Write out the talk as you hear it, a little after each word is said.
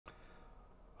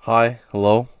Hi,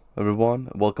 hello everyone,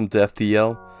 welcome to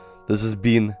FTL. This is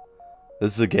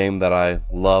a game that I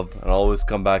love and I always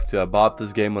come back to. I bought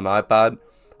this game on iPad,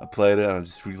 I played it and I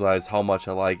just realized how much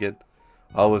I like it.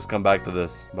 I always come back to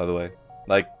this, by the way.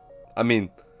 I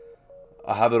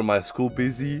have it on my school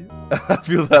PC. I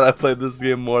feel that I play this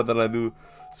game more than I do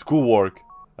schoolwork.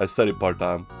 I study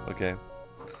part-time, okay?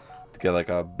 To get like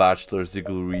a bachelor's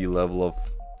degree level of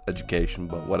education,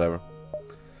 but whatever.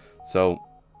 So,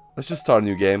 let's just start a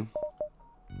new game.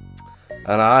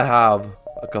 And I have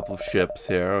a couple of ships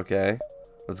here, okay?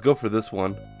 Let's go for this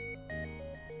one.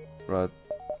 Right.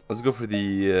 Let's go for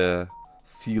the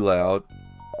sea layout.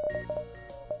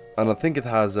 And I think it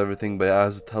has everything, but it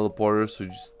has a teleporter, so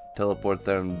just teleport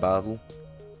there in battle.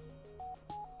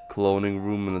 Cloning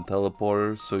room and a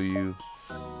teleporter, so you...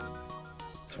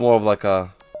 It's more of like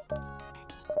a...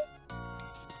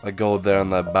 I go there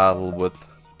and I battle with...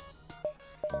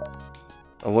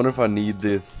 I wonder if I need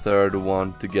the third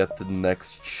one to get the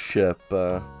next ship.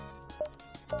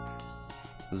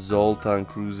 Zoltan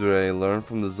Cruiser A. Learn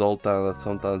from the Zoltan that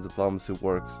sometimes diplomacy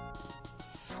works.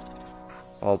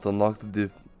 Alt unlock the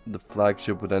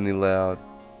flagship with any layout.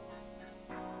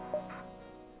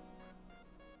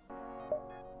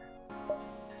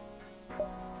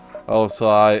 Oh, so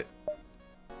I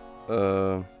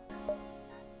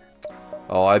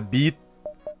beat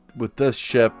with this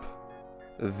ship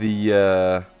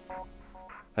the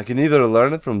I can either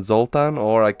learn it from Zoltan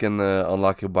or I can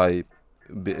unlock it by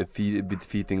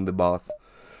defeating the boss.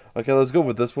 Okay, let's go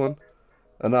with this one.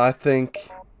 And I think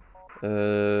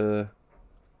I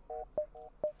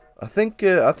think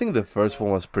the first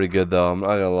one was pretty good though, I'm not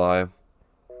gonna lie.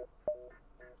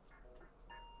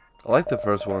 I like the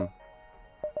first one.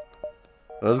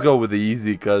 Let's go with the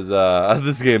easy because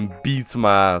this game beats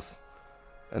my ass.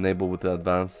 Enable with the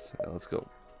advanced. Yeah, let's go.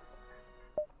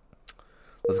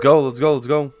 Let's go, let's go, let's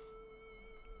go.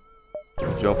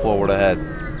 Jump forward ahead.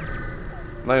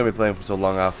 I'm not gonna be playing for so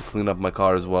long, I have to clean up my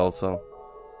car as well, so.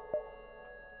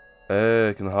 Hey,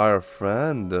 I can hire a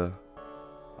friend.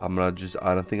 I'm gonna just,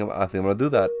 I think I'm gonna do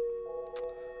that.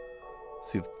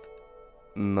 See if,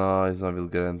 no, he's not really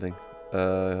good at anything.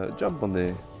 Jump on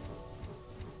the,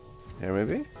 here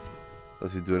maybe?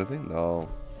 Does he do anything? No.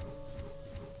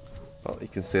 Well, he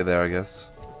can stay there, I guess.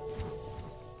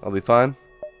 I'll be fine.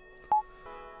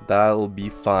 That'll be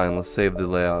fine. Let's save the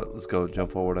layout. Let's go.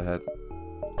 Jump forward ahead.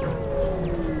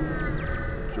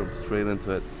 Jump straight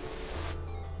into it.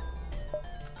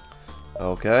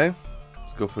 Okay.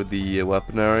 Let's go for the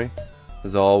weaponry,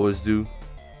 as I always do.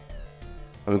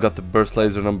 And we got the burst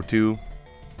laser number 2.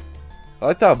 I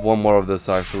like to have one more of this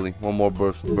actually. One more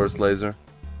burst laser.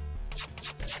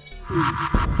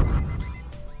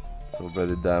 So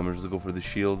ready damage. Let's go for the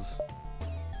shields.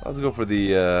 Let's go for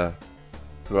the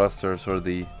thrusters or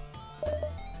the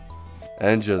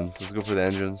engines. Let's go for the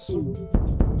engines.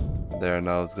 There,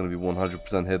 now it's gonna be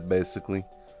 100% hit basically.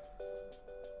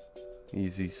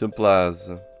 Easy, simple as.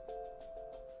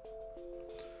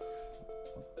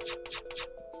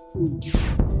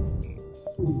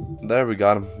 There, we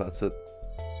got him. That's it.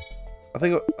 I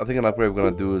think an upgrade we're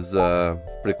gonna do is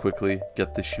pretty quickly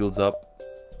get the shields up.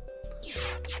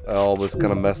 I always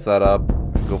kind of mess that up.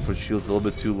 Go for shields a little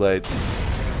bit too late.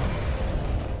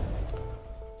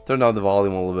 Turn down the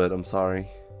volume a little bit, I'm sorry.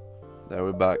 There,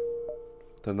 we're back.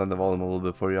 Turn down the volume a little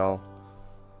bit for y'all.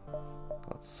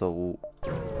 That's so...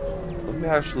 Let me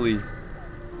actually...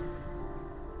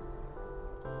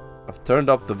 I've turned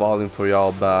up the volume for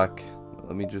y'all back.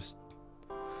 Let me just...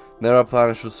 Nera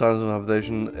planet shows signs of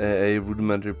habitation. A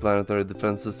rudimentary planetary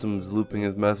defense system is looping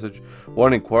his message.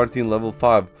 Warning, quarantine level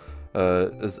 5.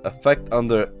 Is effect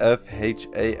under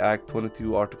FHA Act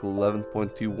 22 Article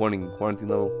 11.2. Warning, quarantine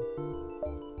level.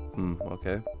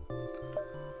 Okay.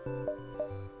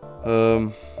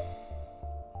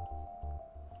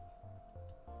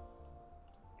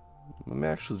 Let me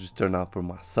actually just turn out for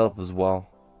myself as well.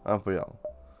 And for y'all.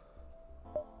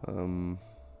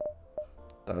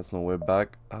 That's no way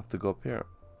back. I have to go up here.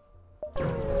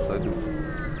 Yes, I do.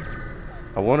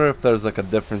 I wonder if there's like a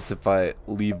difference if I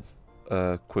leave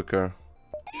quicker.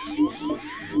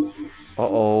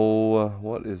 Uh-oh,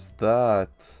 what is that?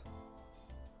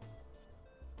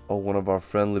 Oh, one of our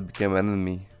friendly became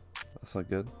enemy. That's not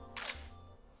good.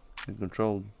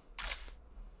 Controlled.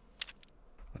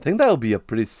 I think that'll be a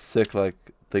pretty sick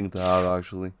like thing to have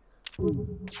actually.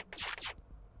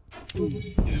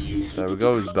 There we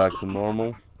go, he's back to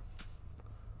normal.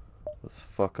 Let's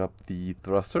fuck up the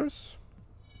thrusters.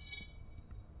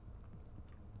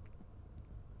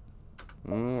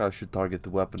 I should target the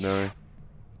weaponry.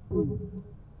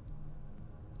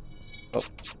 Oh.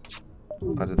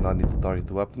 I did not need to target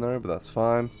the weaponry, but that's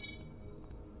fine.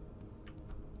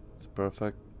 It's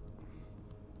perfect.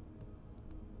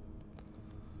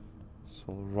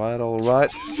 So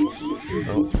alright.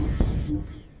 Oh.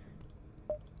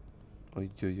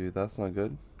 Oh, that's not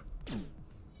good.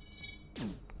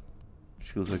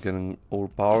 Shields are getting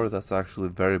overpowered. That's actually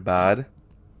very bad.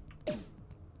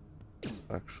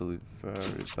 Actually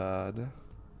very bad.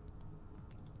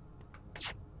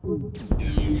 Oh,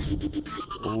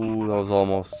 that was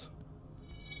almost.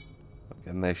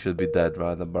 Okay, and they should be dead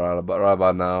right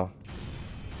about now.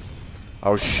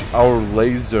 Our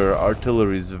laser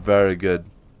artillery is very good.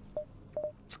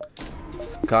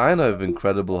 It's kind of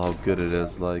incredible how good it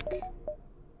is. Like,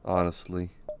 honestly,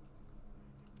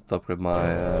 to upgrade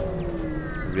my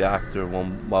reactor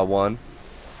 1 by 1.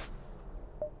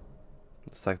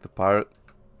 Let's attack the pirate.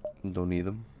 Don't need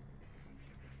them.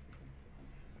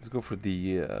 Let's go for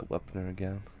the weaponer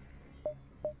again.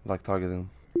 Like targeting.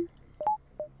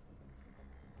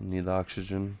 Need the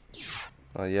oxygen.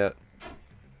 Not yet.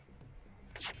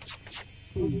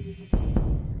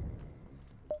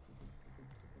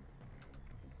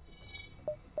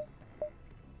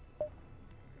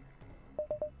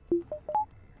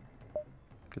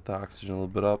 Get the oxygen a little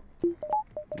bit up.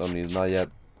 Don't need it, not yet.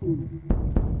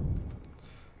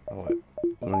 Oh wait,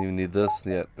 we don't even need this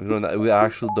yet. We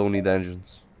actually don't need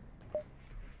engines.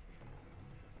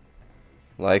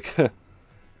 Like,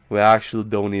 we actually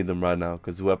don't need them right now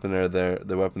because the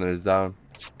weaponer is down.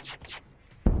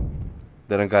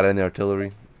 They don't got any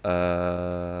artillery.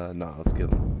 No, let's kill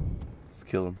him. Let's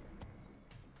kill him.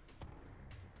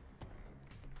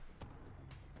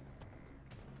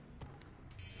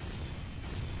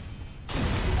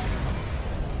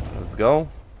 Let's go.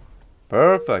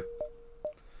 Perfect.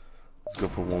 Let's go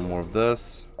for one more of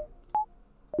this.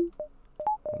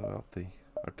 Got the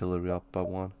artillery up by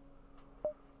 1.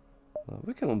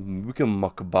 We can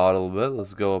muck about a little bit.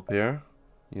 Let's go up here.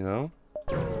 You know,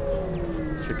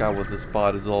 check out what this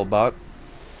spot is all about.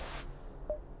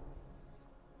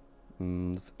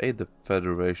 Let's aid the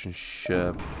Federation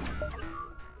ship.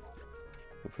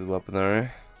 Go for the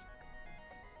weaponry.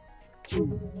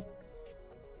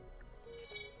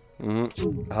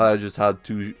 I just had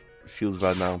 2 shields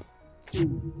right now.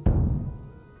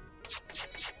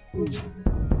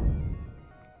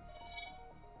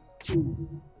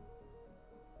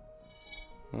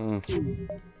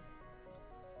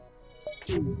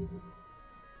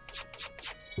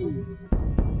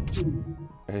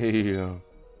 Hey,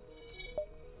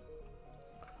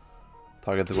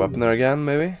 target the weaponer again,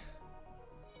 maybe.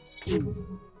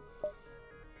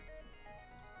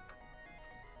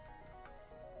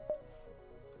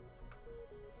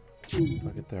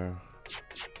 Target there.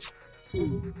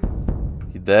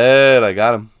 He dead. I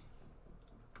got him.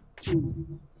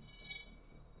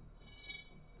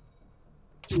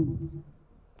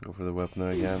 Go for the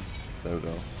weaponer again. There we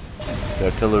go. The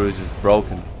artillery is just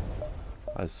broken.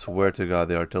 I swear to God,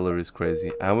 the artillery is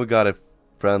crazy. And we got it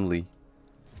friendly.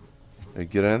 Did you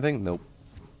get anything? Nope.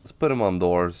 Let's put him on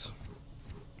doors.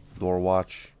 Door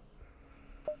watch.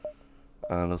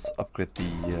 And let's upgrade the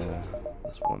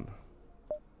this one.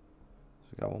 So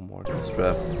we got one more.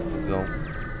 Distress. Let's go.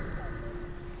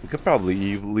 We could probably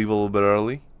leave a little bit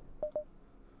early.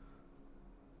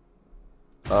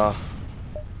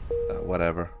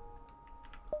 Whatever.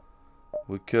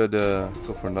 We could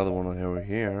go for another one over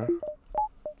here.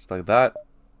 Just like that.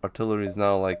 Artillery is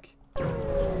now like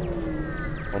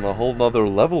on a whole nother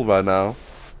level right now.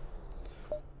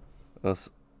 Let's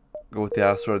go with the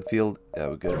asteroid field. Yeah,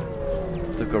 we're good.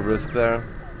 Took a risk there,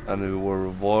 and we were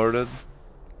rewarded.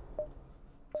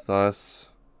 It's nice.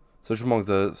 Search among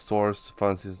the stores to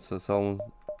find sell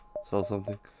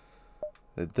something.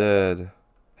 They did.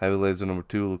 Heavy laser number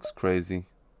 2 looks crazy.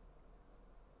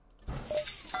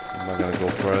 I'm not gonna go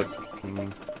for it.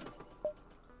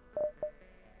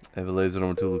 Heavy laser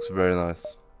number 2 looks very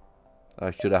nice.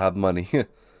 I should have had money.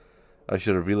 I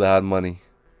should have really had money.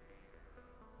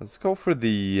 Let's go for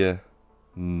the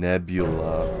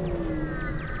nebula.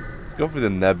 Let's go for the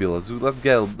nebula. Let's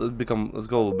go a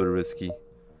little bit risky.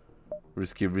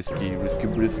 Risky.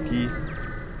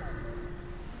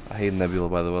 I hate nebula,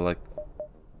 by the way. Like,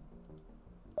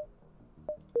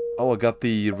 oh, I got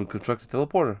the reconstructed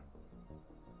teleporter.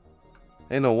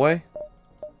 Ain't no way.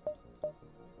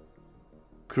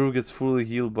 Crew gets fully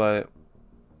healed by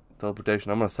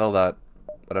teleportation. I'm gonna sell that.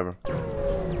 Whatever.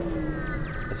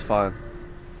 It's fine.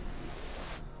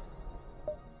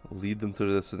 Lead them to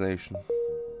the destination.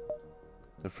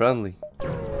 They're friendly.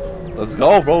 Let's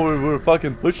go, bro. We're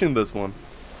fucking pushing this one.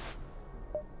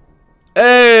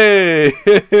 Hey!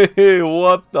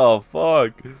 What the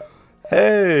fuck?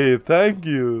 Hey, thank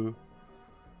you.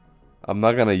 I'm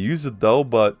not gonna use it though,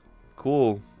 but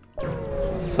cool.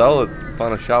 Sell it.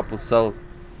 Find a shop, we'll sell it.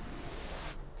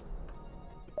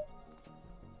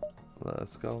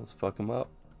 Let's go. Let's fuck him up.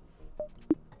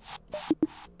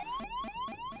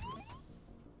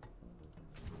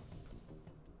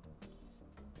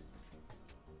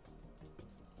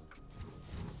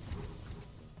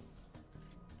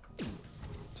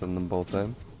 Send them both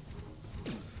in.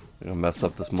 You're gonna mess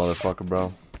up this motherfucker,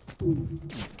 bro.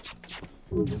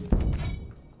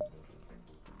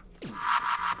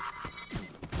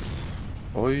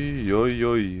 Oi, oi,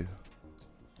 oi.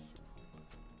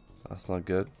 That's not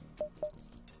good.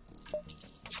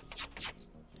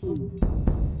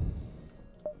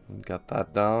 Got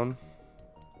that down.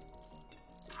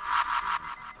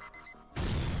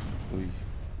 Oi.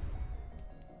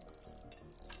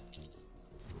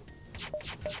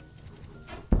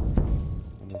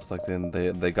 Almost like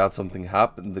they got something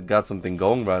happen. They got something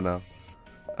going right now.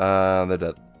 They're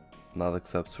dead. Not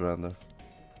accept surrender.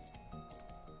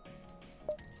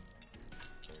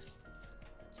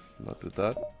 Not do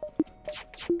that.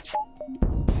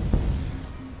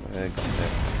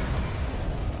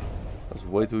 That's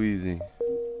way too easy.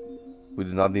 We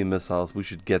do not need missiles. We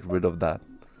should get rid of that.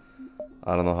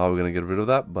 I don't know how we're gonna get rid of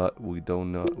that, but we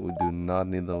don't know. We do not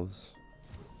need those.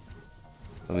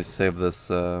 Let me save this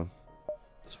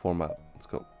this format. Let's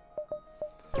go.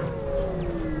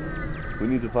 We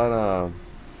need to find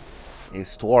a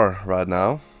store right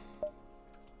now.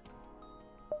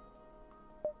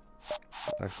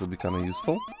 Actually, be kind of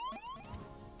useful.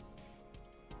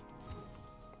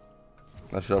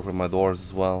 I should open my doors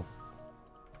as well.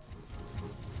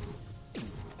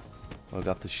 I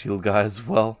got the shield guy as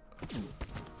well.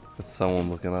 There's someone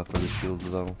looking out for the shields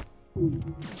though.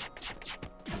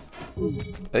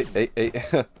 Hey, hey,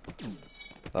 hey.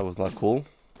 That was not cool.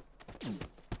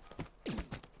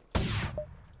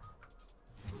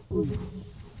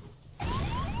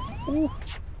 Ooh.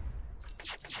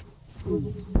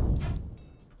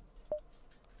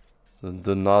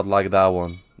 Do not like that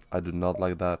one. I do not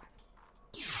like that.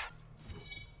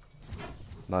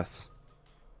 Nice.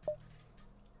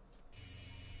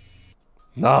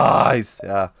 Nice!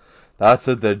 Yeah. That's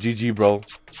it. They're GG, bro.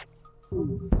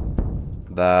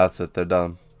 That's it. They're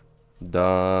done.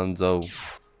 Donezo.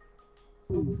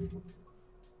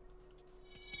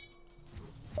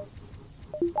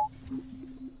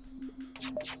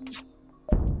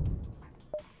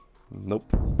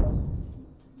 Nope.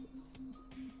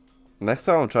 Next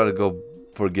time I'll try to go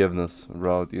forgiveness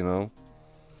route, you know.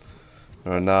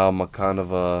 Right now I'm a kind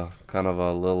of a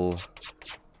little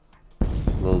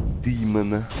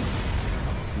demon.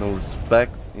 No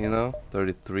respect, you know.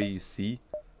 33, you see.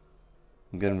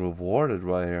 I'm getting rewarded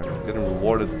right here. I'm getting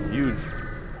rewarded huge.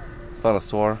 Let's find a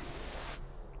store.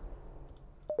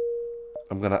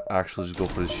 I'm gonna actually just go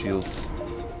for the shields.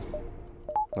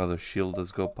 Another shield,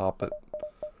 let's go pop it.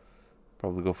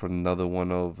 Probably go for another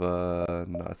one of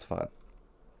no, it's fine.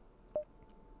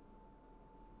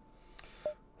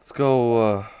 Let's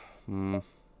go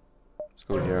let's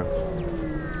go here.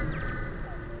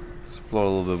 Explore a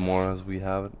little bit more as we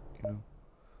have it, you know.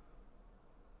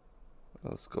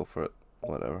 Let's go for it.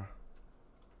 Whatever.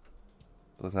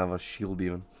 Doesn't have a shield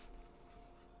even.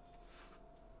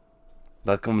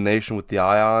 That combination with the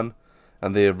ion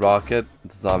and the rocket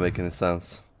does not make any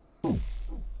sense.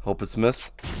 Hope it's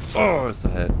missed. Oh, it's a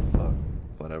hit. But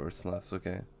whatever, it's nice.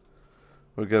 Okay.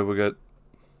 We're good, we're good.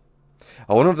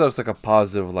 I wonder if there's like a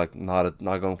positive, like not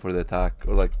going for the attack,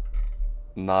 or like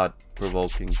not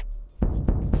provoking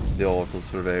the auto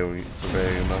surveyor, you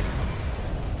know.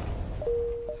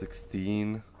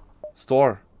 16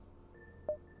 store.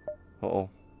 Uh-oh.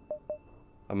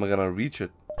 Am I gonna reach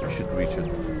it? I should reach it.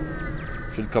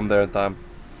 Should come there in time.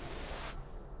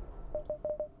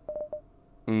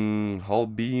 Hull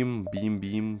beam,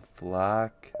 beam,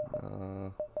 flak.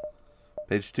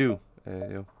 Page 2.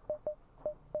 Yo.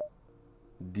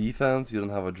 Defense, you don't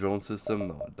have a drone system?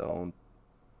 No, I don't.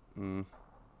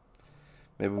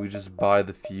 Maybe we just buy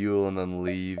the fuel and then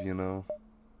leave, you know?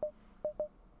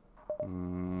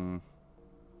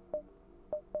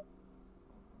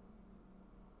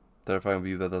 Terrifying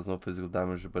beam that does no physical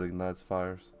damage but ignites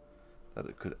fires. That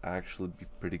it could actually be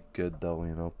pretty good though,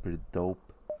 you know? Pretty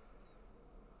dope.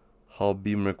 Hull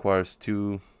beam requires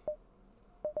 2.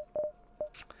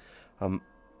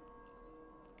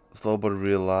 Slow but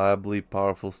reliably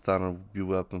powerful standard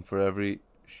weapon. For every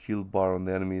shield bar on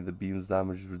the enemy, the beam's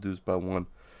damage is reduced by 1.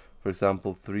 For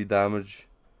example, 3 damage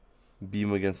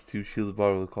beam against 2 shield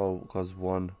bar will cause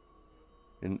 1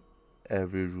 in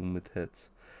every room it hits.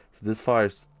 So this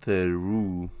fires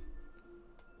through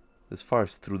This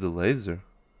fires through the laser.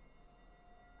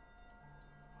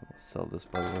 I'll sell this,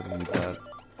 by the way. I don't need that.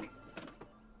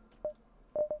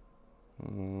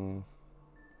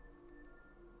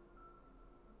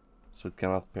 So it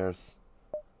cannot pierce.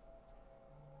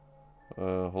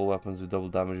 Whole weapons do double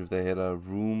damage if they hit a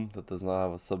room that does not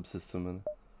have a subsystem in it.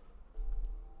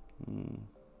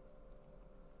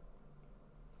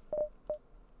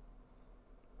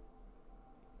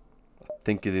 I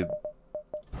think it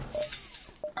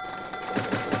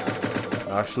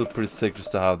actually pretty sick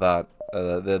just to have that.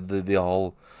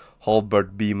 The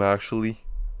halberd beam actually.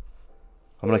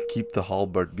 I'm gonna keep the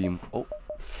halberd beam. Oh,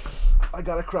 I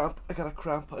got a cramp. I got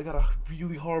a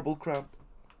really horrible cramp.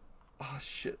 Ah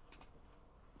shit.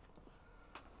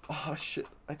 Oh shit,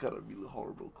 I got a really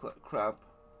horrible cramp.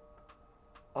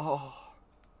 Oh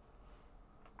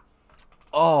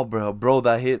bro,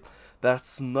 that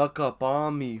snuck up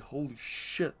on me. Holy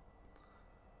shit.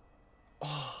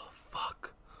 Oh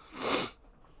fuck.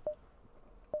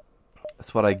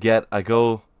 That's what I get. I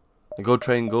go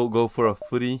train, go for a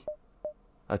footy.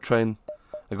 I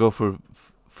go for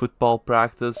football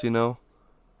practice, you know.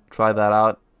 Try that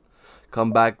out.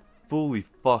 Come back fully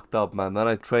fucked up, man. Then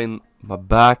I train my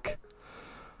back.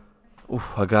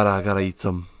 Oof, I gotta eat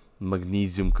some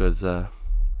magnesium because my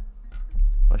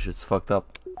shit's fucked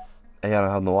up. Hey, I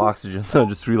don't have no oxygen. I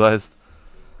just realized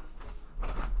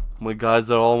my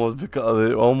guys are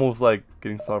they're almost like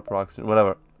getting starved for oxygen.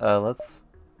 Whatever. Let's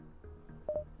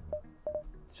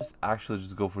just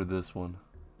just go for this one.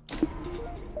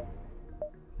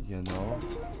 You know,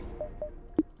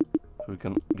 so we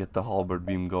can get the halberd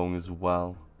beam going as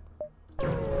well.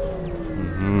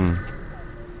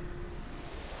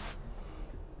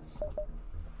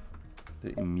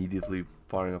 They're immediately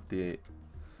firing up the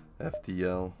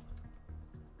FTL.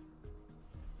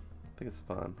 I think it's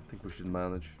fine. I think we should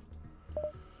manage.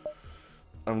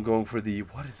 I'm going for the...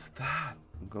 What is that?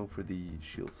 I'm going for the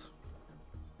shields.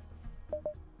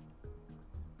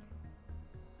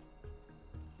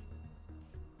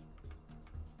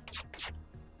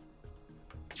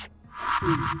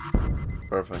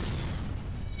 Perfect.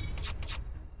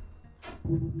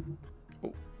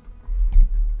 Oh.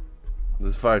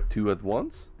 This fired 2 at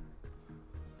once?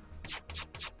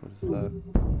 What is that?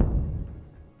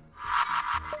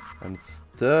 And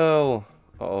still...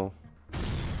 Uh-oh.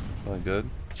 Not good.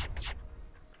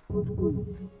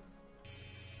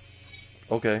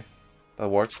 Okay. That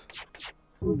worked.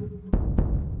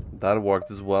 That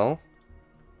worked as well.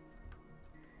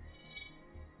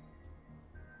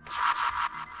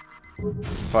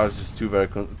 Fires just 2 very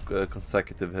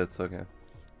consecutive hits, okay.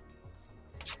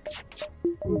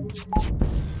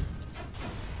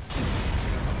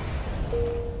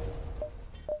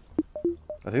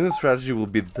 I think the strategy will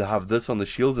be to have this on the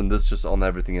shields and this just on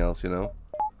everything else, you know?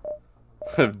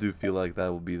 I do feel like that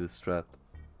will be the strat.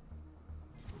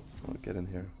 Oh, get in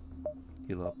here.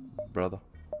 Heal up, brother.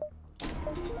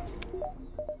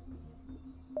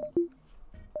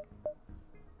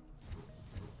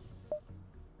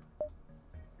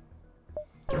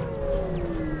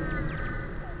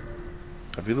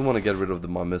 I really want to get rid of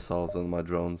my missiles and my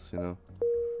drones, you know.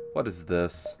 What is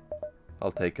this?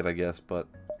 I'll take it, I guess, but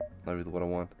not really what I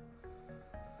want.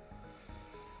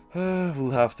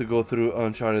 We'll have to go through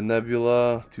Uncharted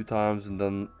Nebula 2 times, and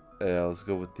then let's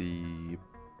go with the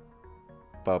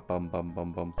pirate.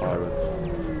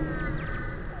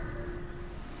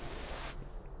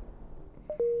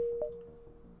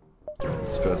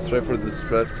 Straight for the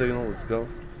stress signal. Let's go.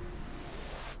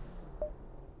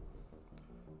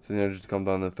 Synergy to come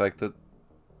down infected.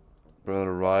 Burn on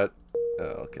the right.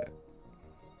 Okay.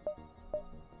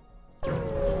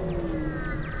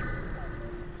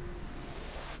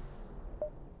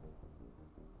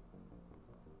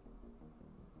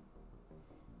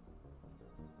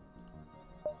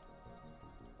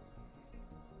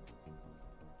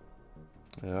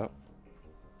 Yeah.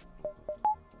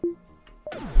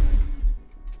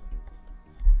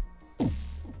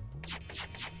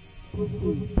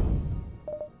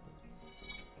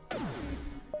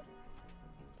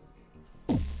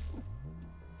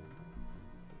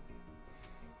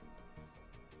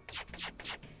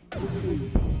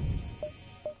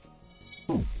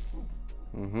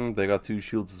 They got 2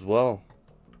 shields as well.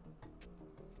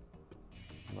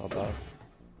 Not bad.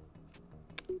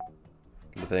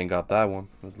 But they ain't got that one,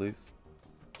 at least.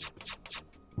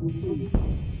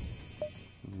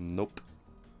 Nope.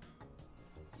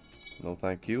 No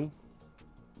thank you.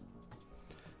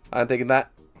 I'm taking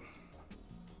that.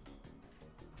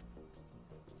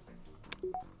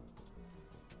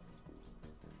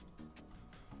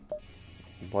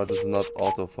 Why does it not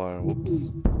auto fire?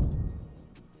 Whoops.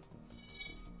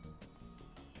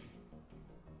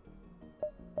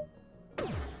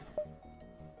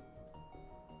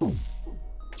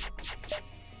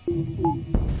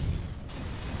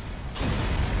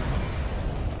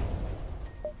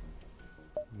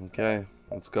 Okay,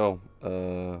 let's go.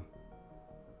 3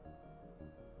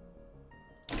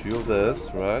 of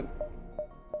this, right?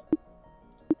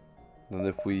 And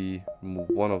if we remove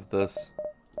 1 of this,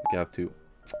 we can have 2.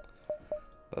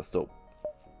 That's dope.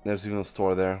 There's even a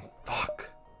store there. Fuck.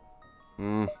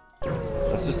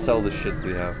 Let's just sell the shit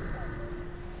we have.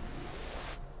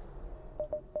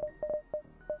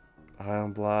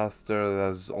 Ion Blaster,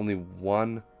 there's only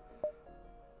 1.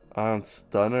 Ion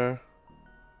Stunner.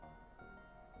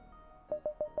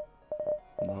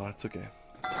 No, it's okay.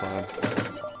 It's fine.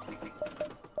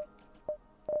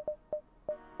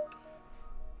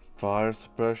 Fire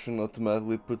suppression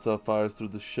automatically puts out fires through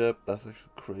the ship. That's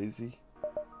actually crazy.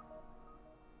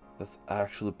 That's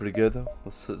actually pretty good.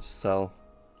 Let's just sell.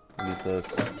 I need this.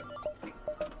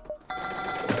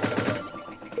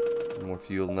 More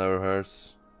fuel never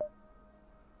hurts.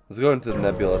 Let's go into the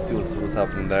nebula. Let's see what's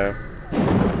happening there.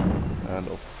 And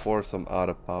of course I'm out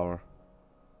of power.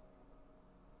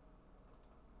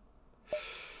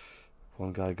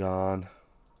 1 guy gone.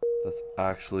 That's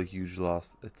actually a huge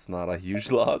loss. It's not a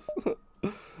huge loss.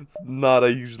 It's not a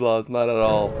huge loss. Not at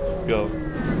all. Let's go.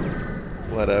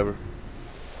 Whatever.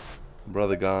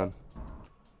 Brother gone.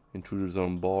 Intruders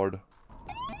on board.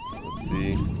 Let's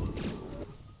see.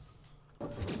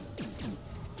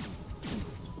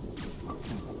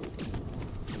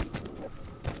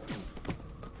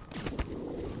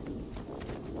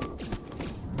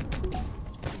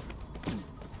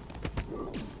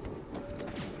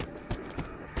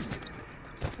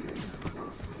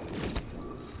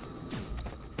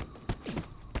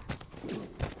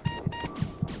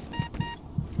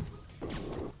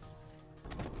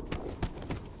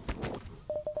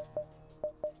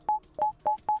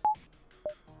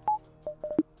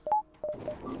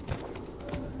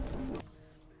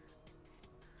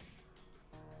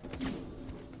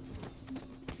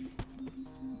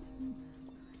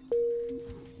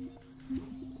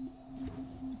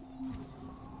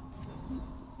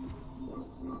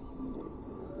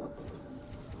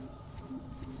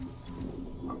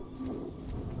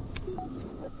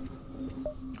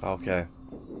 Okay,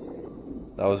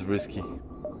 that was risky.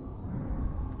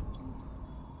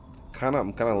 I'm kind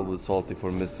of a little bit salty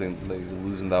for losing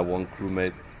that 1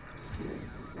 crewmate,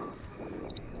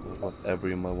 whatever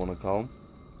you might want to call him.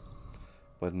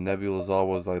 But Nebula's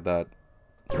always like that.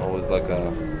 It's always like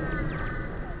a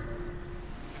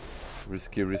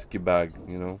risky bag,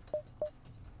 you know.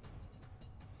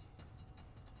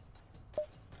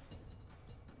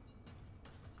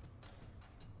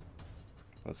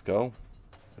 Let's go.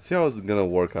 Let's see how it's gonna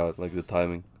work out, like the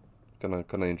timing. Kinda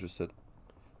interested.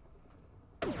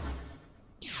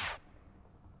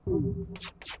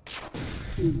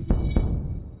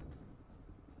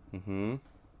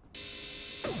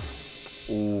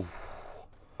 Ooh,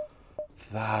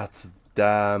 that's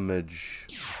damage.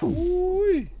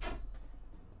 Ooh.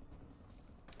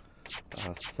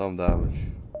 That's some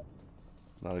damage.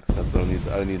 Not except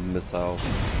I need missiles.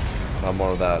 Not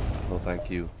more of that. No, thank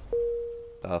you.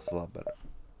 That's a lot better.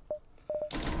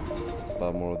 A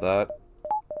lot more of that.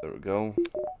 There we go.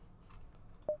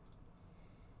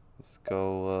 Let's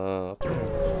go up here.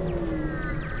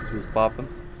 See what's popping.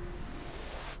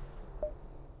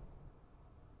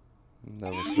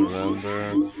 Never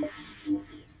surrender.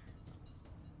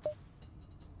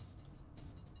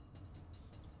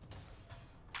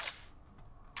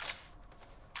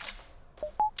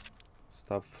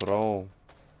 Stop throwing.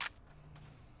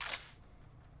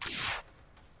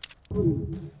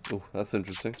 Oh, that's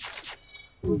interesting.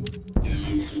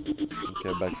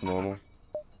 Okay, back to normal.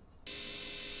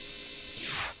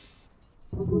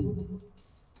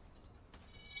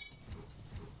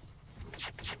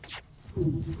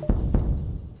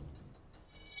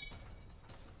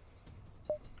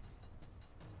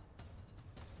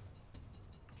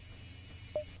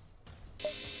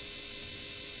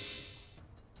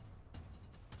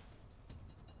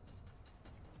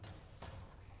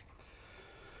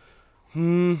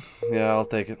 Yeah, I'll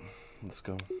take it. Let's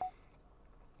go.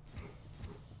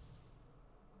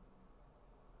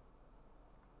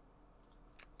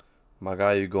 My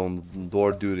guy, you go on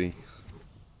door duty.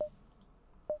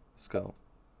 Let's go.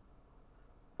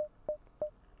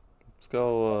 Let's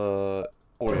go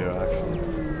over here, actually.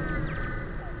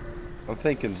 I'm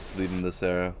thinking just leaving this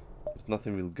area. There's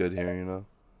nothing real good here, you know.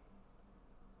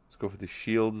 Let's go for the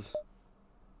shields.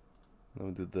 Let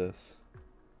me do this.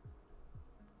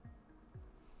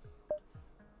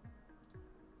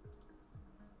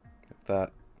 Like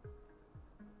that.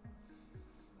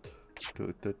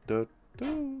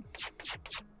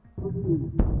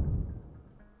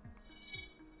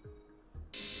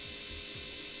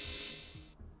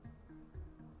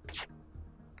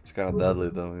 It's kind of deadly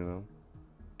though, you know.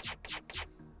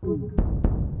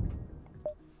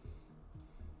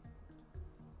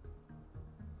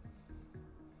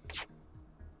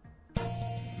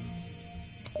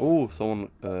 Oh, someone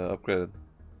upgraded.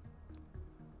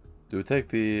 Do we take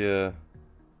the...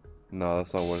 No,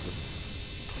 that's not worth it.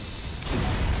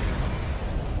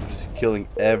 We're just killing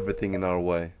everything in our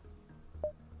way.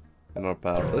 In our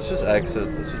path. Let's just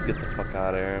exit. Let's just get the fuck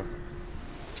out of here.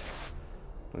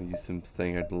 I'll use him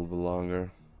staying here a little bit longer.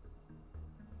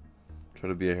 Try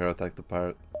to be a hero, attack the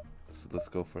pirate. Let's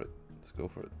go for it. Let's go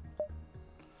for it.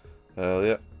 Hell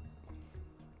yeah.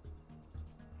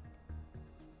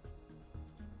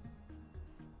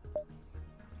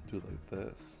 Do it like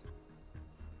this.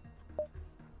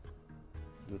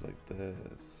 Do it like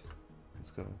this.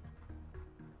 Let's go.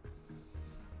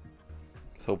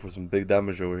 Let's hope for some big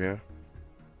damage over here.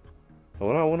 I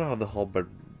wonder how the halberd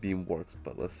beam works,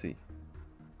 but let's see.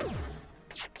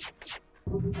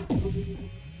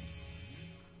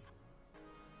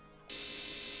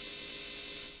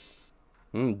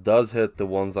 Does hit the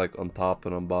ones like on top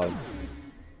and on bottom.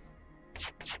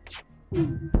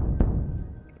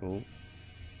 Oh.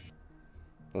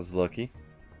 That's lucky.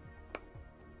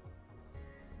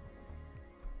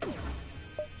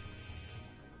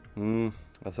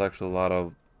 That's actually a lot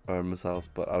of missiles,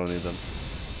 but I don't need them.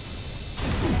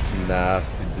 It's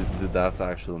nasty, dude. That's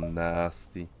actually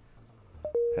nasty.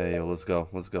 Hey, yo, let's go.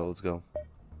 Let's go. Let's go.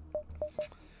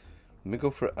 Let me go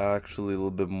for actually a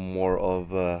little bit more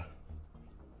of.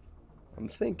 I'm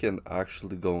thinking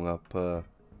actually going up. Open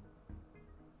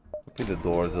the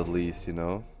doors at least, you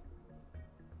know.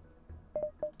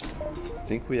 I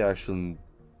think we actually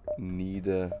need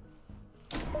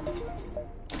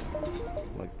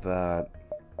like that.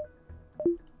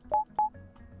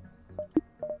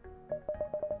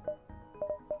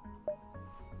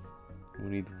 We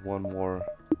need one more.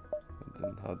 I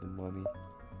didn't have the money.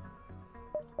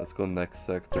 Let's go next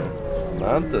sector.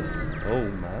 Mantis. Oh,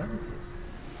 Mantis.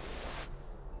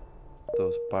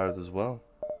 Those pirates as well.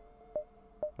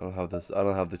 I don't have this. I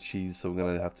don't have the cheese, so I'm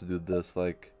gonna have to do this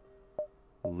like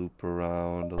loop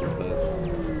around a little bit.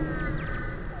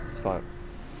 It's fine.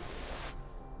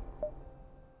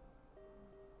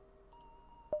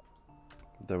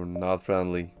 They were not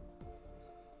friendly.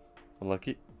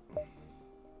 Unlucky.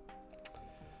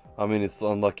 I mean, it's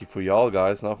unlucky for y'all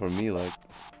guys, not for me. Like,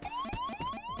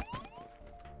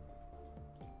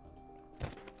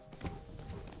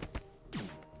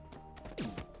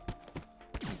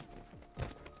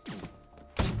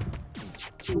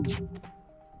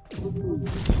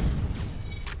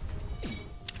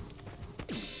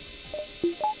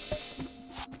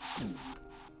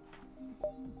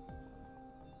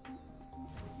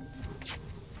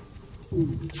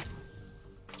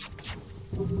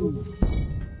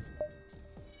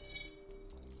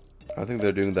 I think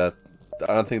they're doing that.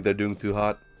 I don't think they're doing too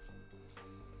hot.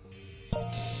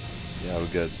 Yeah, we're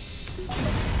good.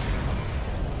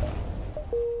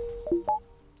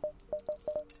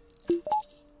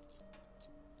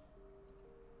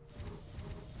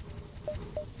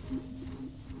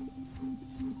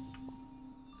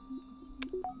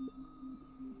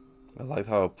 I liked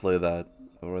how I played that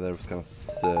over there. It was kind of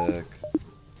sick.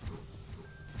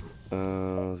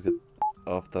 Let's get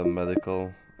off that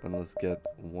medical and let's get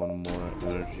one more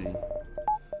energy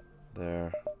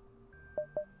there.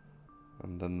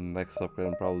 And then the next upgrade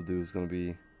I'll probably do is gonna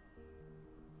be,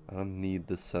 I don't need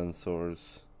the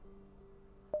sensors.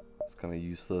 It's kind of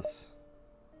useless.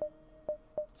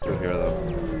 Let's go here though.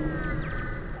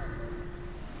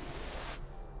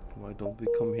 Why don't we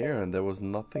come here? And there was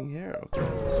nothing here. Okay,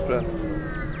 stress.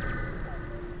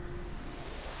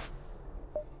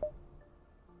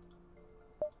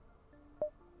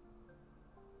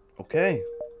 Okay,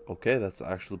 okay, that's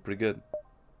actually pretty good.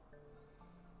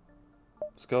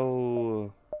 Let's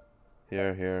go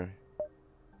here, here.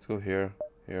 Let's go here,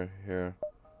 here, here.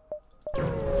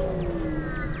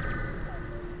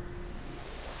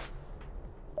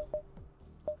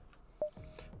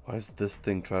 Why is this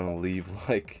thing trying to leave?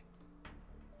 Like,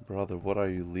 brother, what are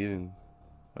you leaving?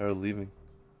 Why are you leaving?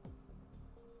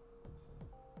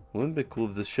 Wouldn't it be cool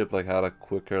if this ship like had a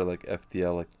quicker like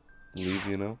FTL like leave,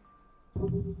 you know?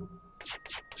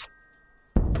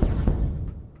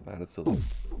 And it's still dead.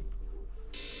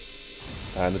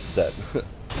 And it's dead.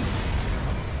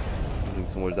 I'm doing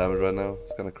so much damage right now.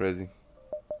 It's kind of crazy.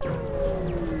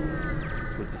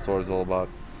 That's what the story is all about.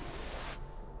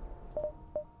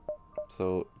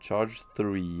 So charge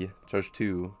 3, charge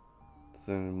 2,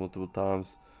 multiple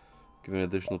times, giving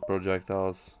additional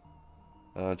projectiles.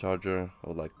 Charger. I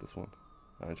would like this one.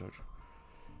 Charger.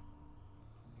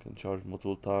 Can charge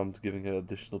multiple times, giving it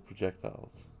additional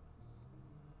projectiles.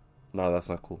 No, that's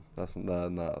not cool. That's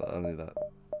not, nah, I don't need that.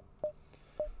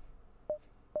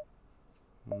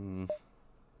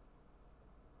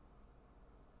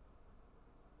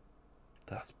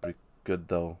 That's pretty good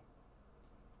though.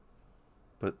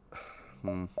 But,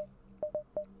 like,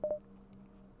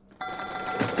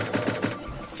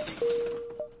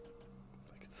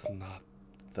 it's not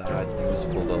that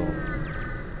useful though.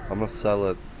 I'm gonna sell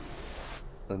it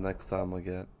the next time I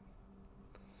get.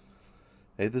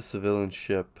 Aid the civilian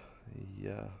ship.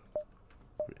 Yeah,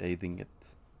 we're aiding it.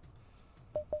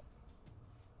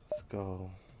 Let's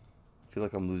go. I feel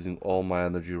like I'm losing all my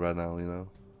energy right now, you know?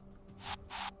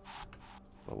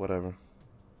 But whatever.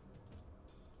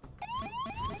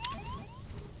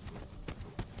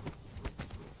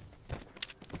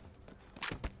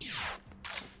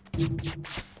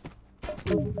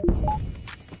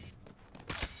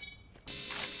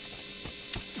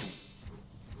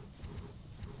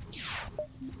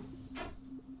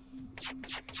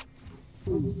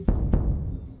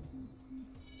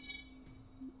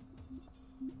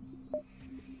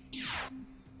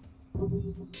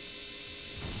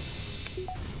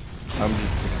 I'm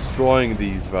just destroying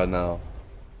these right now.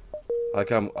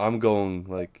 Like I'm going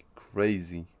like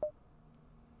crazy.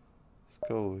 Let's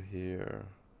go here.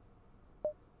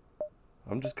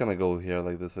 I'm just gonna go here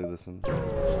like this, and just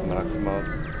max them out.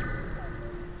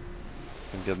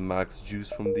 And get max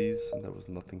juice from these, and there was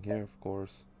nothing here, of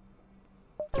course.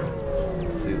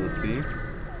 Let's see, let's see.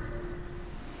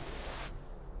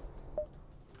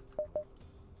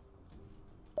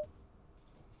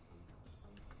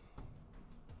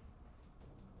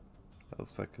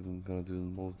 Looks like it's gonna do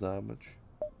the most damage.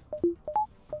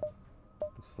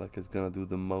 Looks like it's gonna do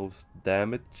the most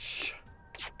damage.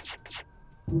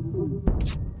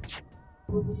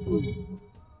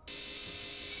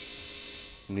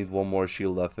 Need one more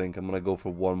shield, I think. I'm gonna go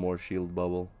for one more shield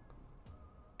bubble.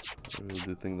 I really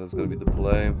do think that's gonna be the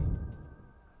play.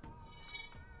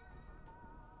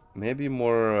 Maybe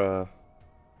more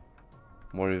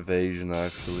evasion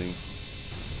actually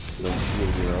than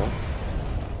shield, you know?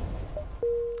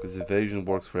 Because evasion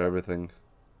works for everything.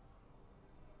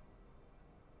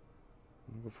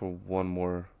 I'll go for one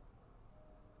more.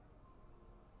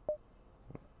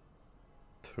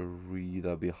 3,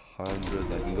 that'd be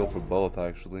 100. I can go for both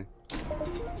actually.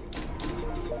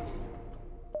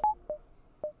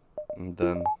 And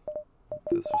then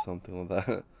this or something like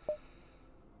that.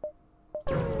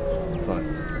 That's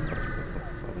nice. That's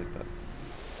nice. I like that.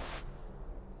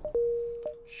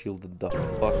 Shielded the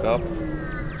fuck up.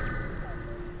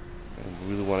 I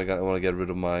really want to get rid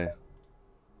of my.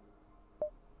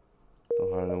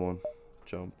 Don't hire anyone.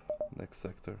 Jump. Next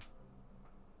sector.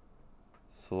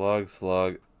 Slug. Let's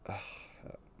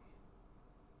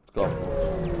go.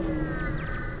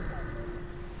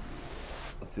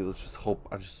 Let's see. Let's just hope.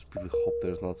 I just really hope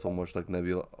there's not so much like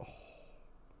nebula. Oh.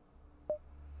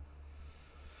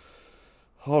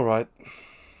 All right.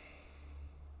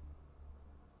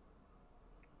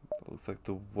 That looks like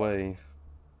the way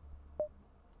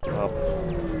up.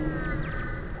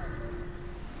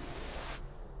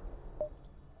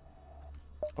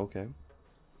 Okay.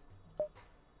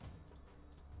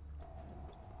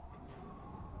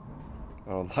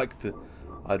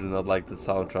 I do not like the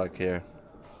soundtrack here.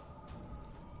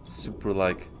 Super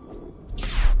like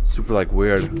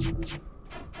weird.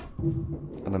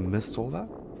 And I missed all that?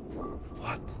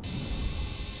 What?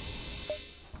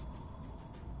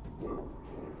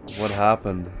 What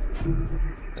happened?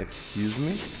 Excuse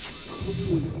me?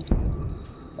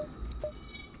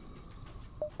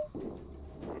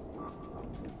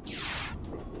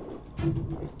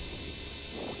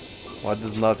 Why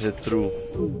does not hit through?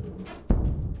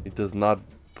 It does not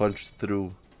punch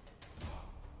through.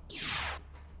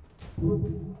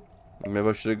 Maybe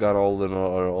I should have gone all in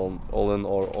or on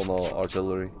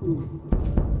artillery.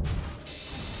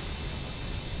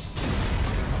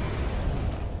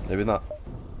 Maybe not.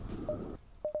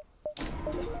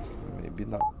 Maybe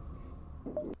not.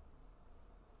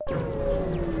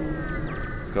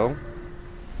 Let's go.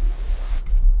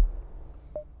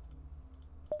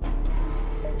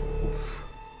 Oof.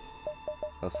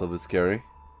 That's a little bit scary.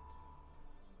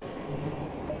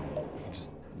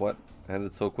 Just what?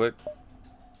 Ended so quick.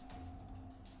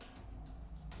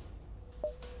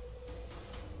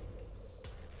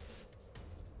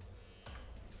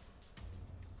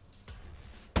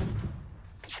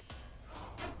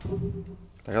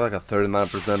 I got like a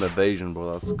 39% evasion,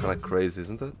 bro. That's kind of crazy,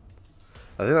 isn't it?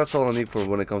 I think that's all I need for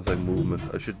when it comes to like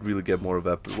movement. I should really get more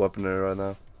weaponry right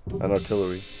now. And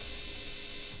artillery.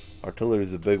 Artillery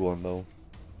is a big one, though.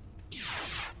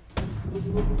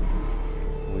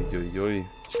 Oi, oi, oi.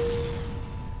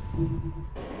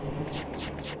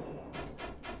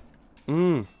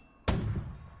 Mmm.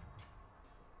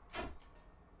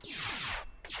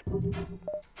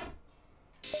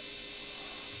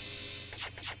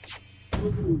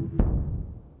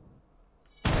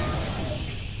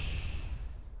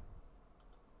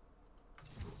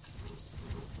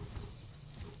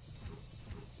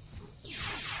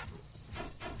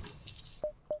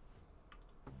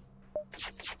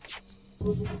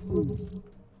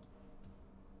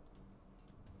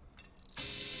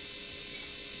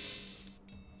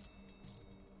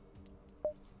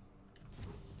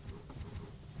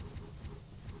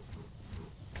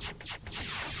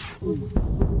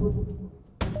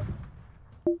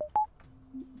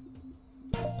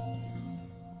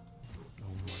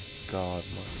 God,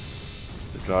 man.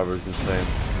 The driver is insane.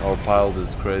 Our pilot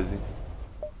is crazy.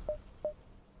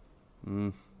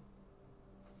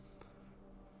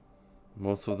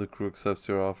 Most of the crew accepts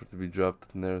your offer to be dropped at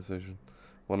the nearest station.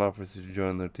 One offers you to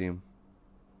join their team.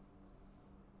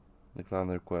 Decline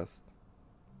the request.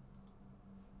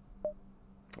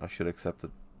 I should accept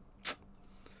it.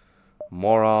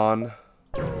 Moron.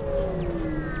 I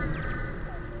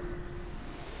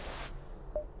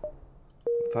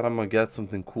thought I'm gonna get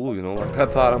something cool, you know? Like I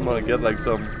thought I'm gonna get like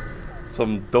some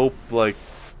dope like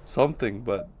something,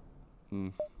 but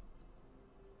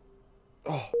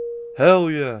oh, hell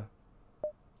yeah.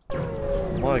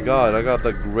 Oh my god, I got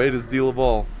the greatest deal of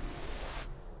all.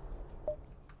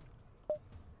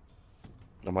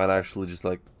 I might actually just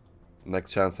like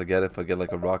next chance I get, if I get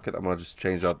like a rocket, I'm gonna just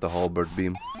change out the halberd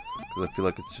beam, because I feel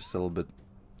like it's just a little bit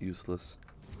useless.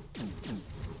 You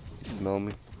smell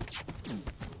me?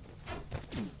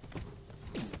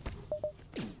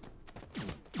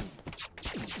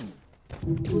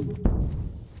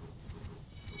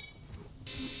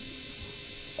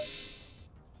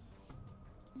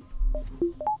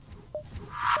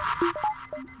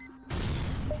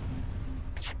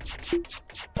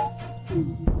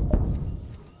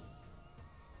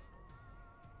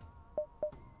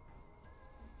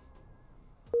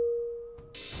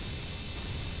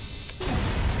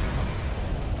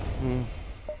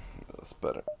 That's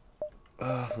better.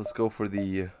 Let's go for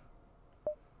the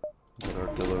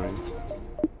artillery.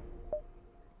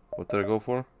 What did I go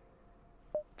for?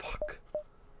 Fuck.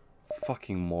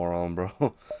 Fucking moron, bro.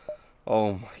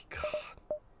 Oh my god.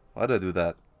 Why did I do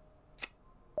that?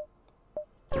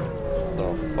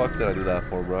 The fuck did I do that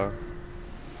for, bro?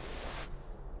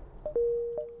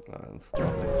 It's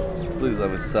nothing. Just please let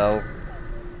me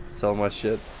sell my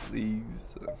shit,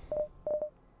 please.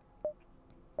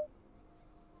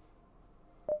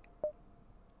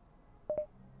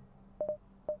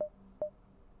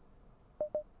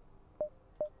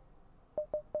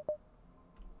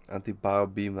 Anti-bio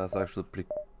beam, that's actually pretty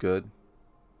good.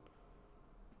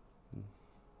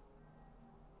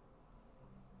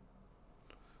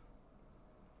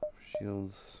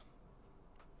 Shields.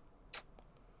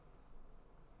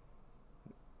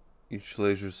 Each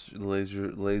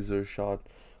laser shot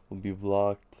will be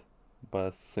blocked by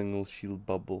a single shield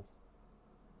bubble.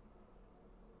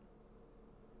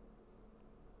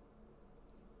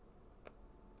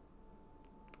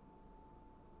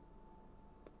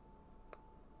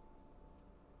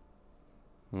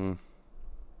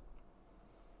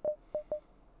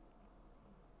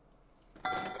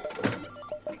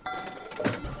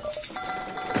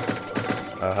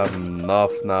 I have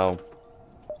enough now.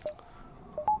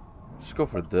 Just go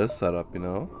for this setup, you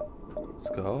know? Let's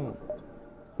go.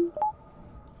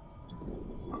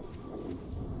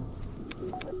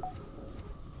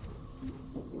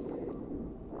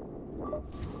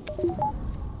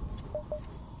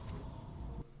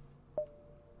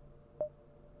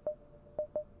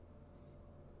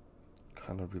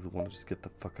 Kinda really want to just get the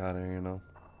fuck out of here, you know?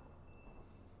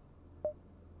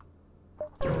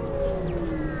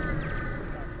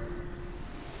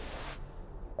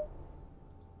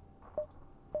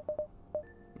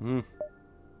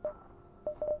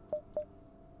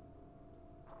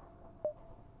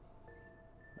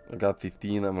 I got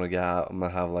 15. I'm gonna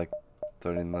have like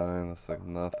 39. That's like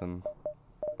nothing.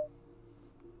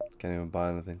 Can't even buy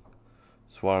anything.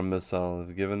 Swarm missile.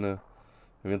 If given time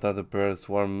to prepare,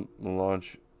 swarm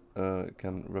launch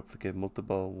can replicate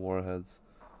multiple warheads.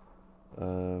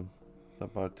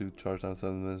 About 2 charge time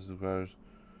 7 minutes requires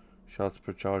shots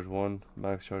per charge 1,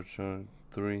 max charge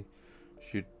 3,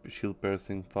 shield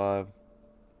piercing 5,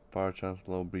 fire chance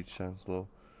low, breach chance low.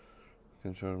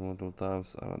 Can charge multiple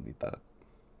times. I don't need that.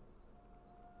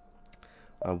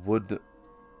 I would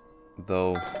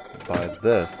though buy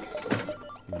this,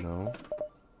 you know.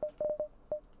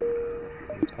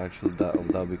 Actually,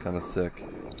 that'd be kind of sick.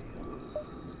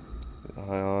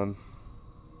 Eye on.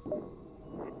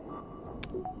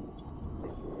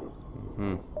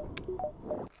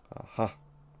 Aha.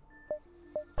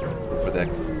 For the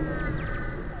exit.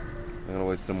 I'm gonna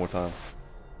waste no more time.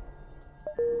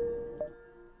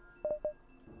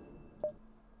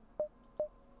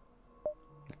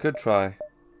 I could try.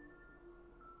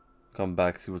 Come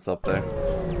back, see what's up there.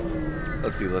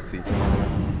 Let's see.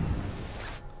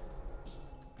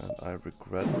 And I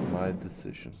regret my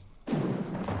decision.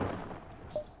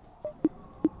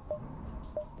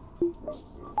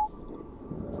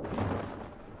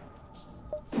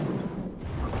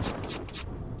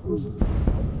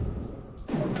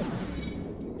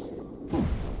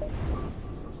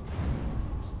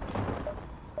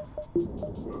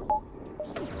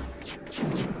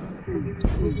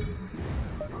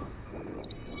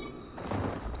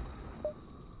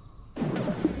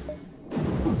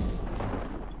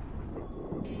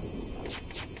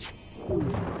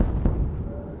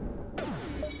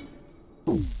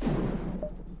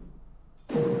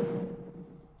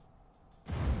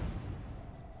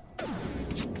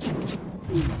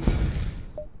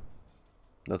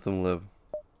 Let them live.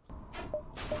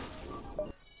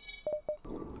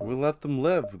 We let them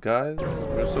live, guys.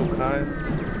 We're so kind.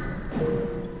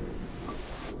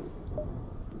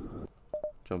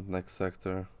 Jump next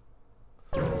sector.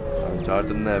 I've charged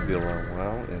the nebula.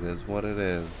 Well, it is what it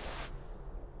is.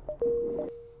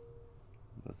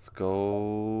 Let's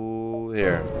go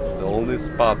here. The only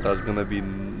spot that's gonna be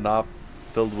not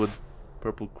filled with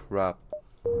purple crap.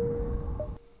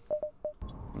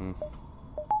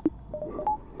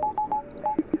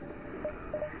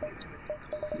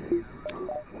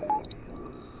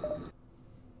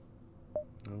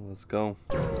 Well, let's go.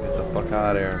 Get the fuck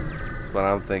out of here. That's what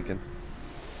I'm thinking.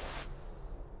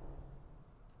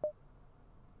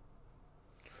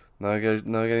 Now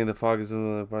getting the fog is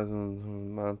in the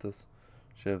mantis.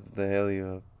 Shift the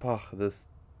helio. Pah, this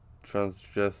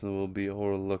transgression will be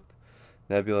overlooked.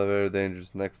 Nebula very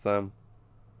dangerous. Next time,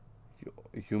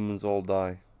 humans all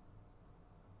die.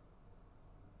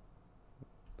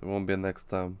 There won't be a next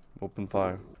time. Open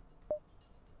fire.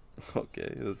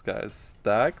 Okay, this guy is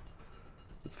stacked.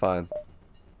 It's fine.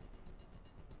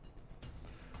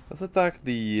 Let's attack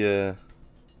the.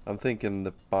 I'm thinking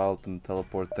the pilot and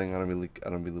teleport thing. I don't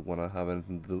really want to have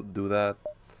anything to do that.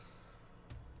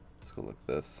 Let's go like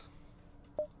this.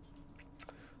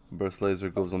 Burst laser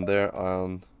goes on there.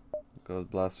 Ion goes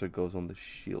blaster goes on the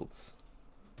shields.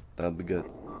 That'll be good.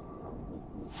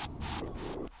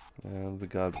 And we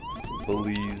got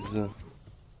bullies.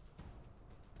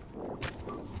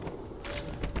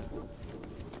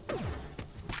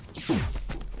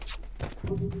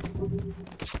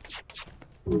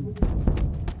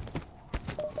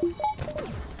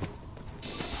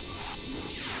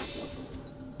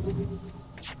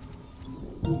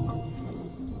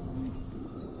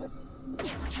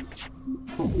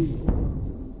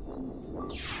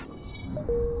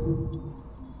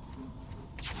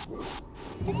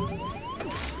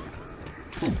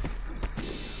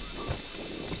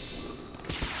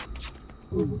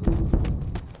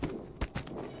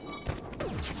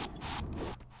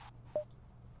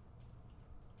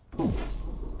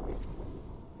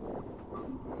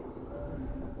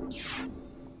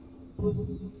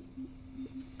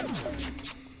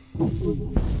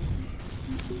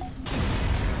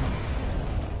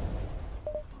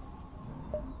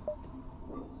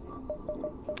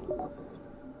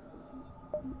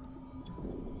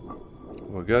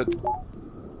 We're good.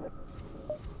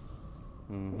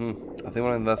 I think I'm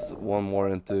gonna invest one more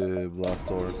into blast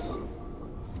doors.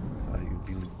 I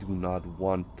really do not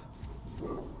want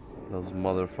those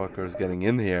motherfuckers getting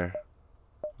in here.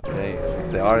 Okay,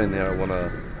 if they are in here, I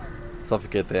wanna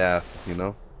suffocate their ass, you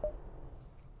know?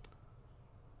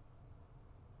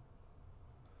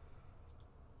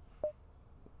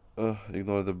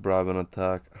 Ignore the Brabant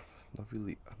attack. I don't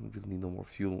really need no more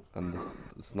fuel, and this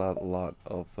it's not a lot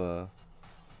of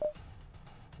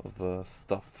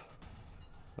stuff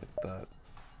like that.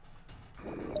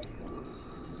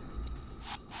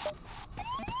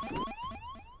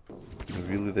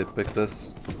 Really, they picked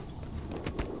this?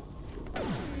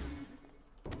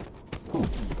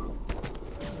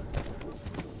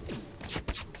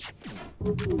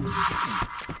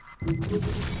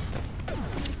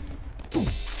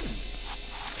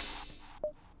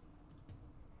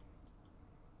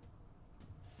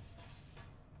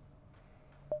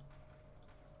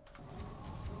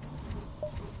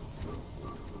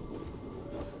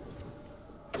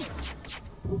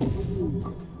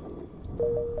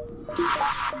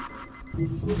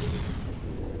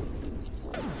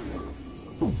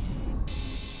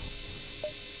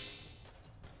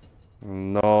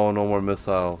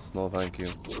 missiles. No, thank you.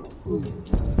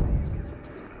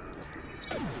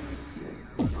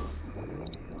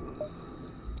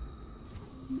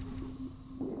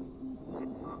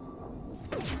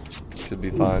 Should be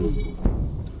fine.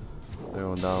 They're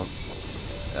going down.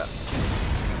 Yeah.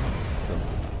 So,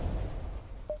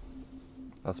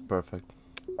 that's perfect.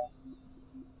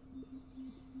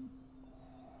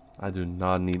 I do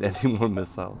not need any more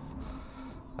missiles.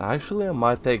 Actually, I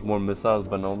might take more missiles,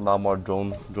 but no, not more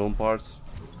drone parts.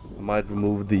 I might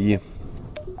remove the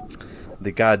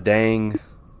goddamn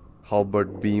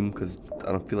halberd beam because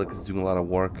I don't feel like it's doing a lot of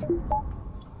work.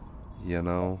 You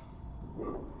know,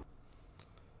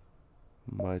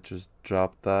 might just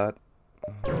drop that.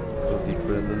 Let's go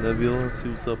deeper in the nebula and see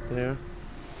what's up there.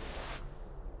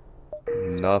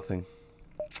 Nothing.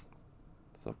 It's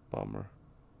a bummer.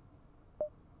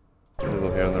 I'm gonna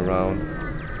go here on the round.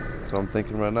 So I'm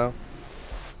thinking right now.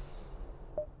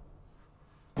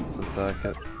 Let's attack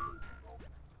it.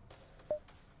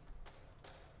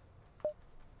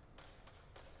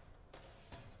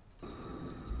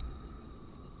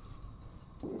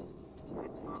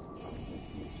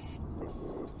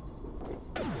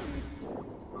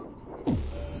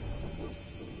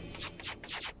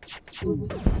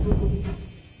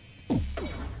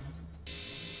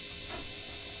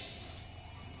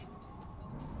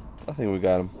 I think we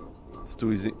got him. It's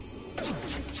too easy.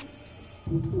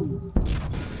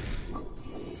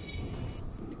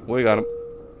 We got him.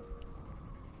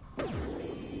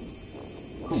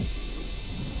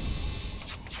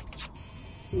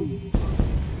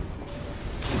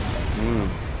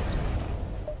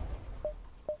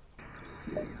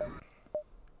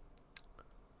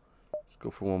 Let's go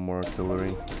for one more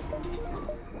artillery.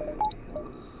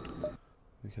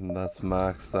 That's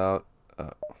maxed out.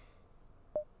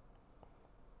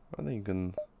 I think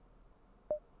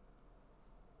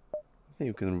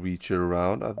you can reach it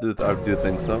around. I do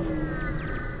think so.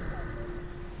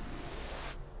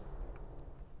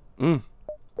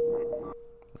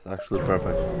 That's actually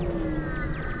perfect.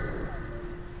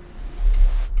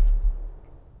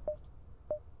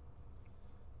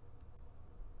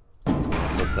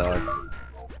 Let's attack.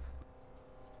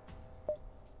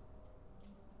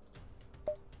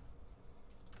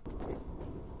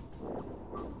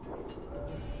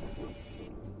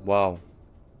 Wow.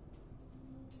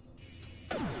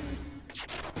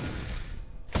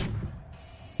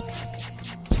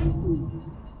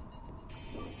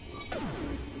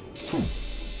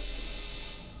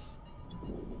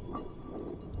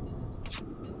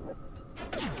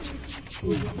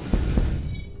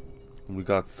 We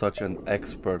got such an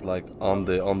expert like on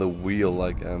the wheel,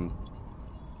 like, and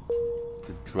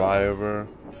the driver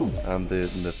and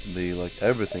the like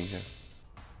everything here.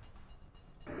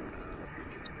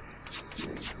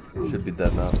 Should be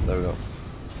dead now. There we go.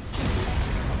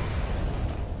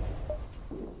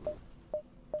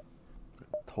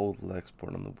 Total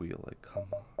export on the wheel, like, come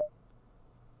on.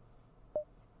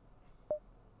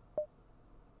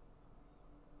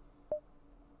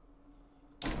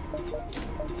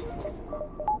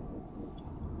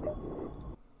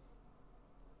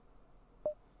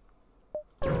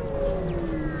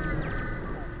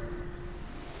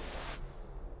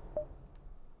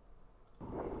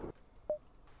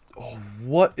 Oh,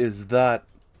 what is that?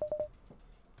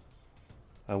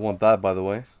 I want that, by the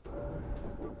way.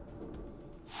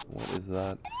 What is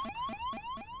that?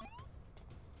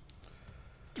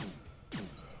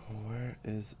 Where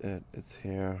is it? It's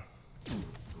here.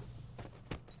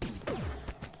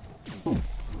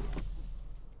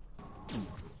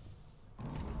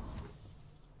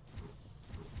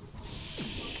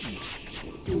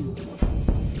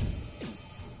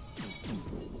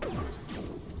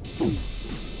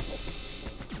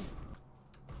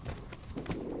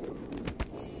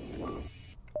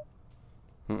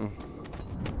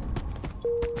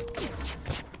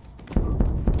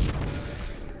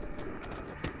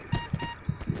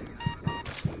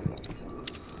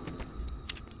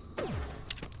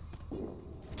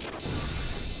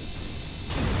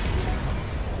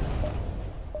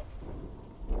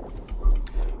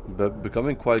 But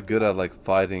becoming quite good at like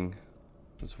fighting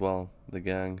as well, the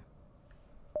gang.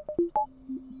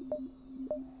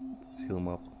 Let's heal them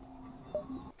up.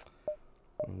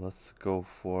 Let's go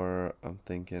for, I'm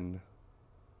thinking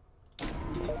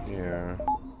here.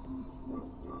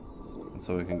 And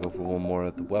so we can go for one more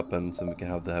at the weapons and we can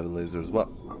have the heavy laser as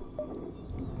well.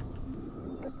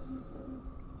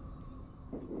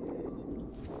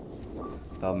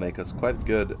 That'll make us quite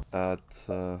good at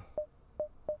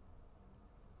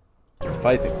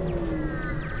fighting.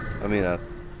 I mean,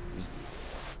 just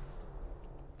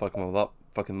fucking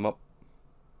them up.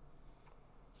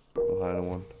 Oh, I don't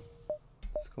want.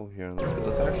 Let's go here and let's go.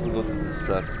 Let's actually go to the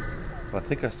distress. I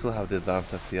think I still have the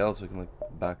advanced FTL, so I can like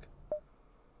back.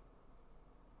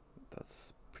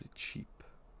 That's pretty cheap.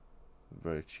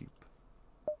 Very cheap.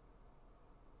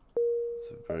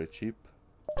 It's very cheap.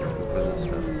 For the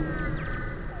distress.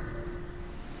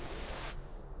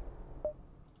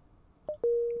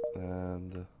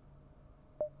 And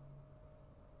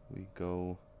we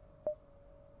go.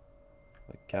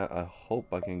 I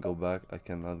hope I can go back. I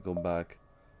cannot go back.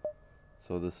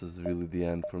 So this is really the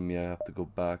end for me. I have to go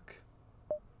back.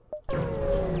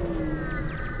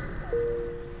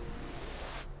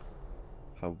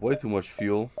 Have way too much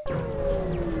fuel.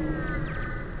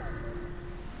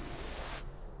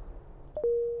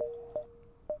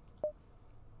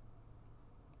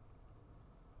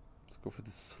 Let's go for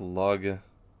the slug.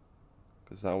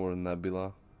 Because now we're in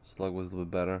Nebula. Slug was a little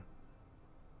bit better.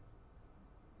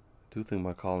 I do think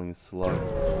my calling is slug.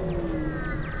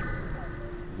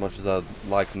 As much as I'd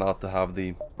like not to have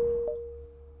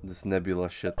this Nebula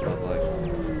shit, but like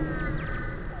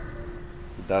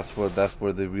that's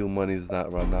where the real money is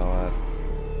not right now at.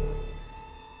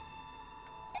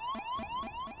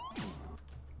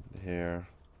 Here.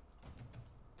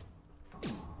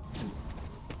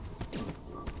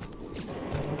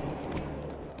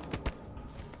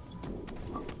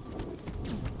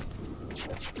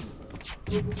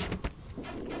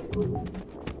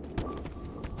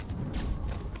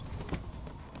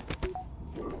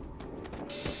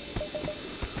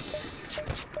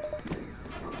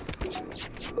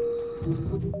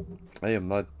 I am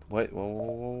not. Wait,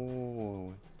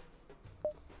 whoa.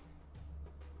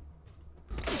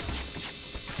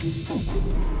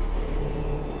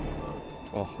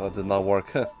 Oh, that did not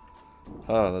work. That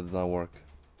did not work.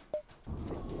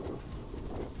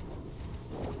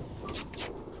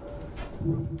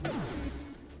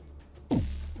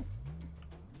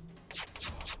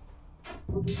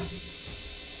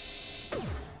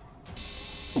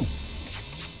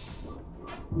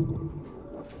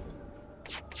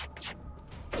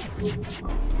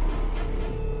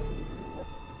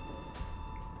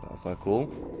 That's not cool.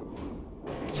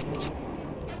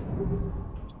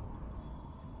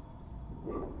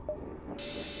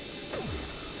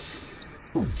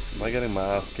 Am I getting my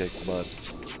ass kicked? But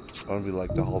I don't really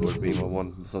like the halberd beam. I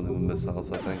want something with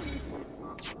missiles, I think.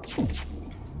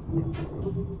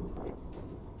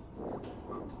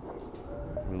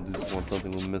 I'm gonna just want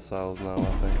something with missiles now, I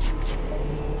think.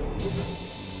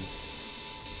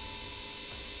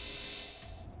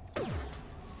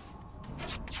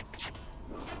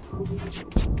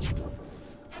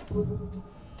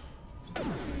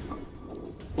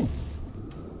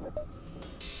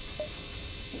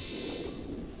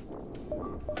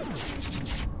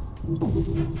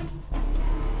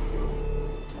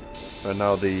 Right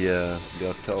now the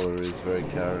artillery is very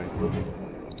carrying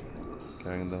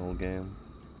the whole game.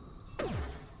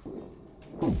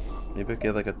 Maybe I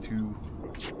get like a two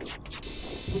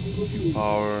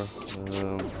power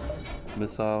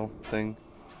missile thing.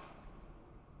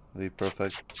 That'd be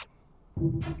perfect.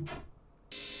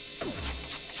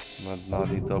 Not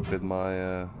need to upgrade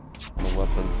my my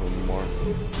weapons anymore.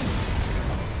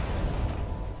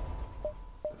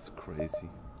 That's crazy.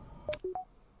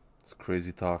 It's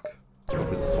crazy talk. Let's go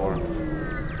for the storm.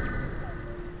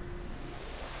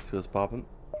 See what's popping.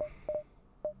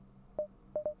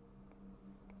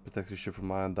 Protects your ship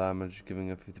from ion damage,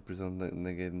 giving a 50%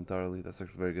 negate entirely. That's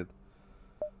actually very good.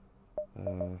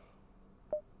 I'm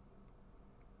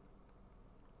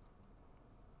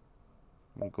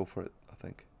gonna go for it, I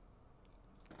think.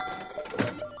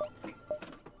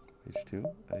 H2,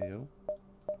 AO.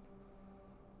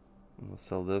 I'm gonna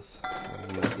sell this. I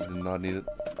did not need it.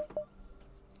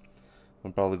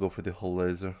 I'll probably go for the whole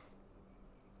laser.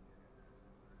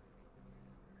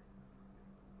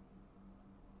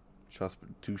 Just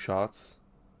 2 shots.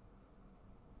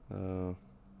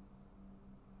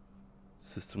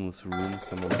 Systemless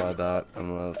rooms. I'm gonna buy that.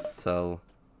 I'm gonna sell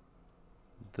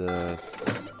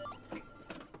this.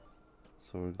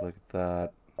 So like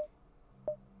that.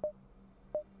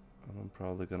 And I'm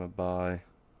probably gonna buy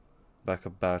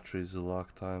backup batteries. The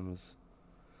lock time is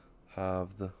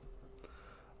halved.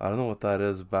 I don't know what that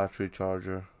is. Battery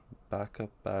charger.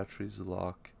 Backup batteries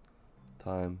lock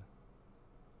time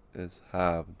is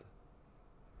halved.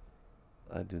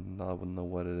 I do not know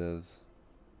what it is.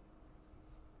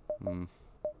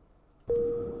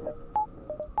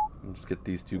 Let's get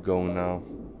these two going now.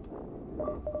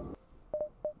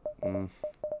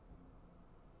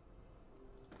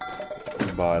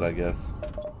 Buy it, I guess.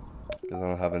 Because I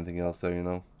don't have anything else there, you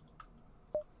know.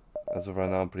 As of right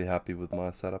now, I'm pretty happy with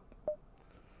my setup.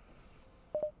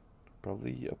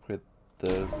 probably upgrade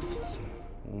this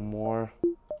one more.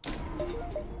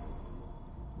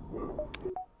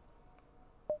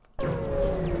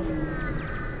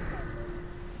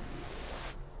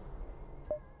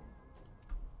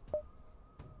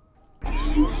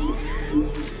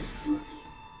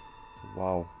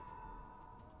 Wow.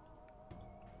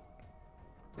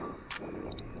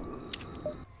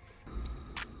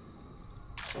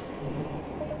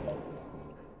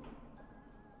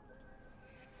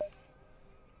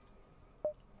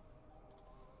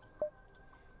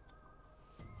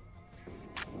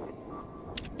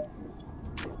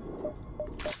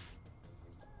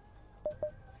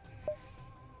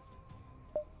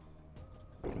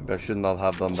 Maybe I should not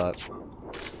have done that.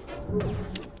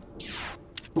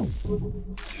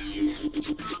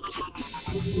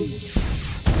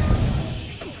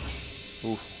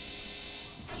 Oof.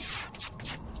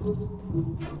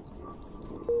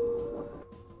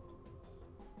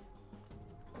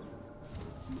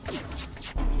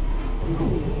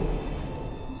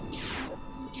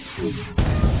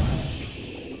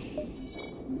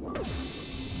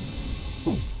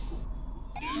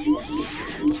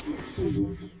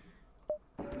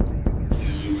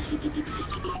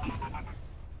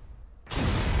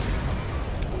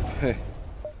 Hey,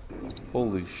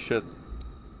 holy shit.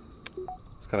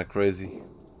 It's kind of crazy.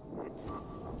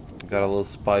 Got a little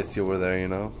spicy over there, you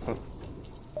know?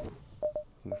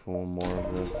 Looking for one more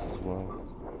of this as well.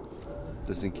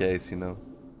 Just in case, you know.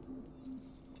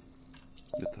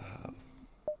 Good to have.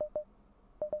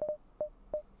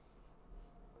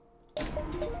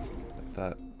 Like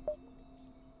that.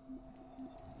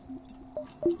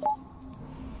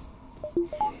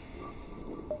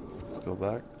 Let's go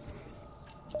back.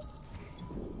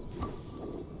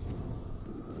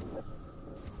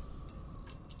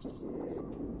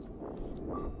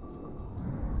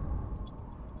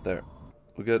 There.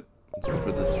 We're good. Let's go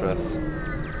for this stress.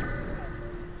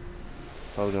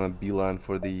 Probably gonna beeline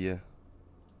for the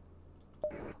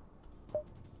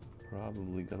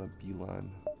probably gonna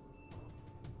beeline.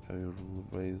 Heavy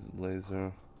raise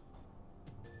laser.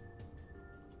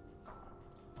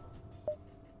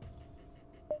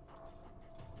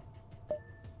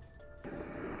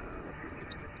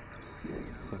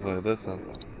 Something like this one.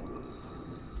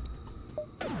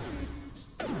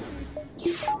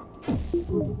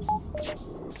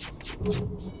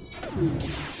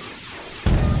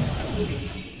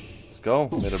 Let's go.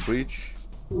 Made a breach.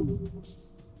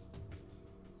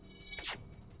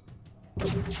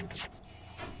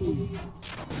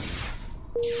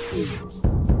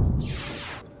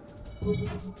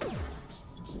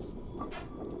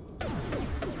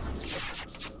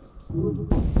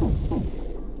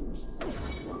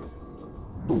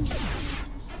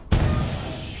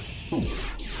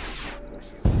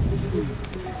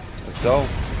 Let's go.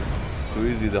 Too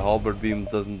easy. The halberd beam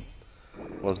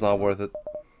was not worth it.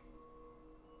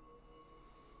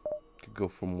 Could go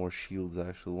for more shields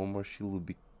actually. One more shield would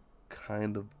be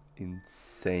kind of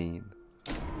insane.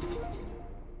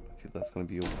 Okay, that's gonna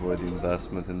be a worthy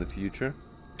investment in the future.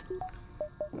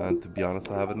 And to be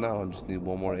honest, I have it now. I just need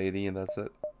one more 80 and that's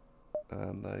it.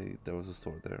 And there was a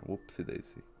store there. Whoopsie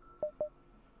daisy.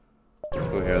 Let's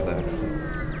go here then actually.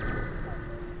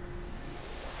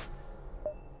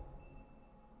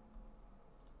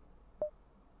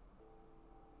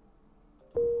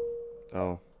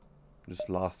 Oh, just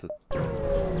lost it.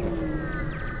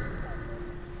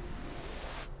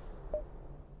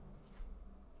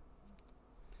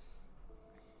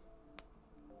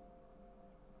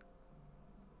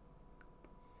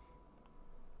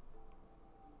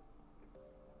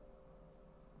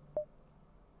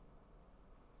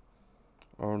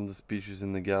 Are the species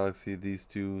in the galaxy, these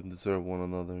two deserve one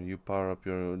another. You power up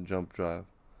your jump drive.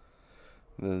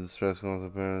 The distress comes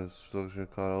apparent structure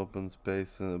caught open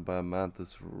space by a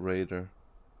mantis raider.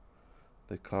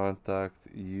 They contact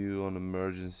you on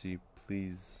emergency.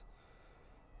 Please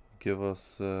give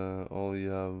us all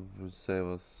you have to save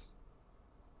us.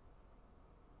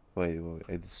 Wait.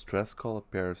 A distress call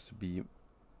appears to be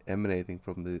emanating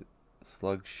from the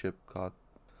slug ship caught.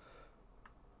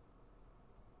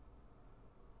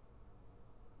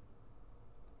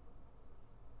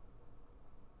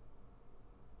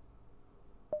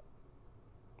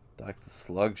 Attack the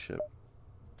slug ship.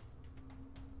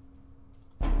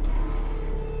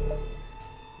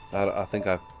 I think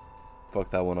I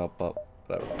fucked that one up, but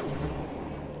whatever.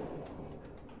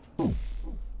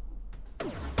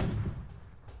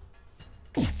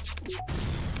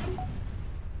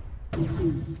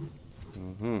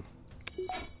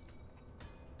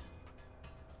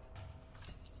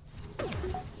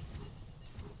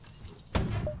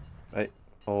 Hey,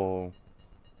 oh.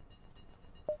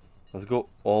 go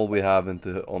all we have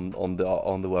into on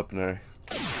the weaponry.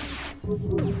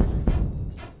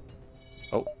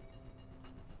 Oh.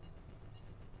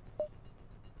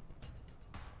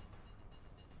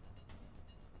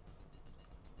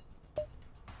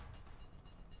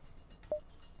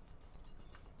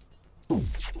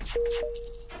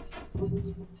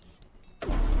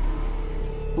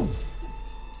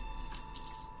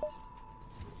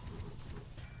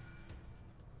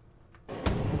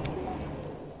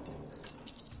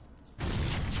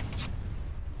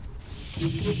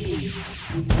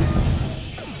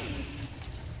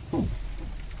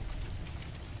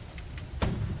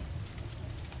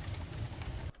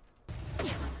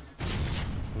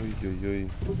 Oi, oi, oi.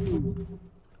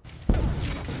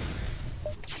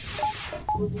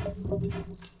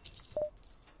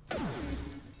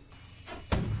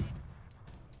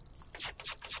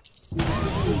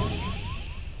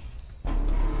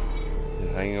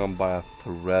 You're hanging on by a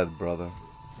thread, brother.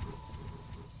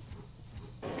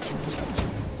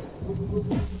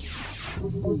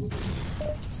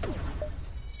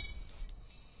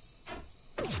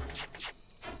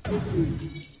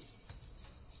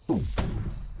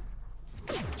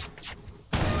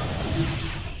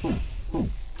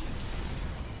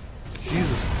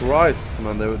 Jesus Christ,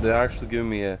 man! They're actually giving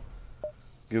me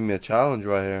a challenge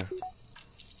right here.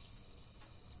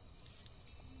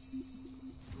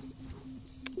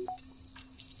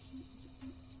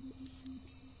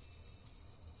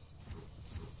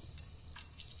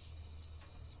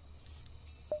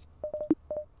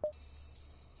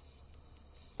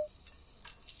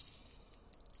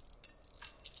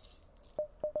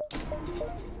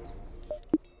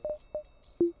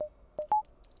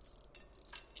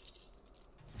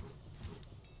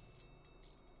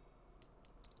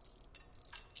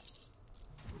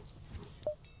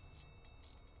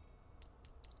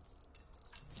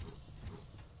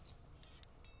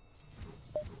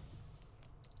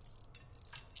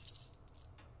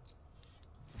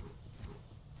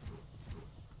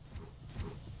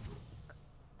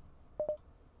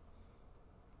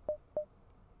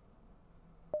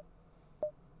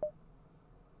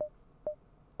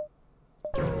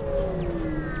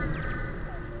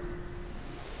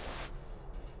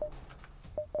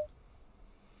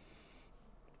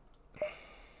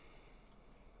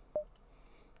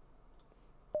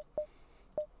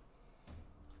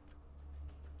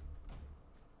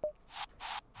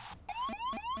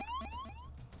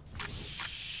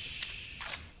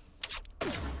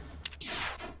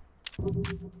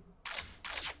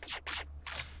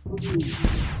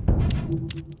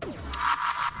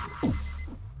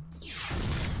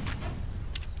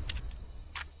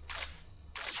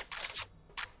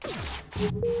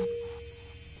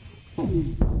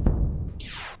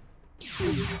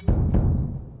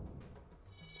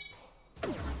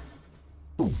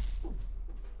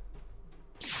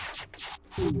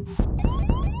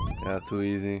 Yeah, too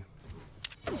easy.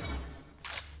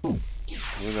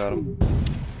 We got him.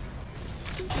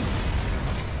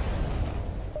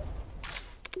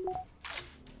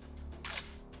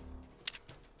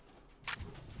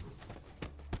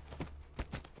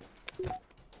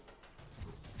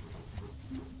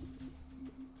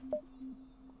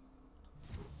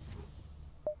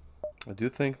 I do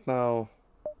think now,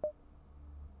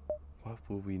 what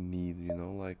would we need, you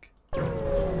know, like,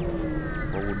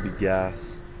 what would be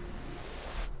gas?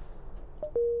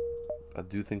 I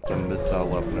do think some missile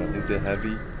weapon. I think the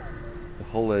heavy, the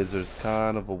whole laser is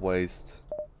kind of a waste.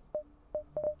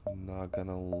 I'm not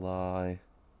gonna lie.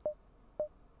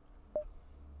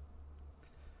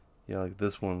 Yeah, like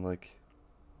this one, like,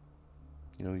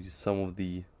 you know, use some of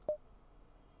the,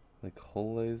 like,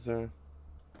 whole laser.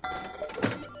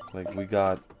 Like, we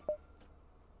got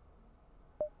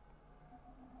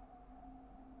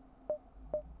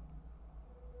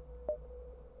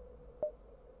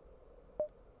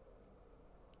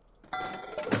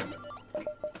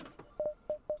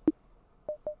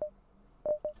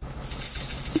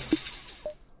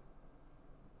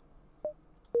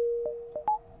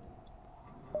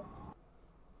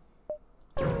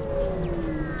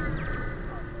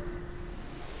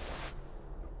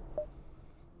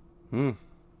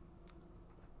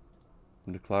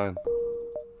decline.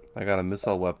 I got a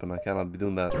missile weapon. I cannot be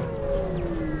doing that.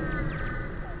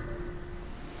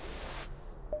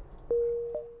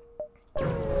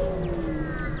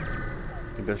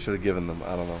 Maybe I should have given them.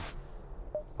 I don't know.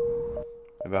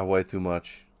 Maybe I have way too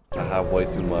much. I have way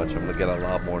too much. I'm gonna get a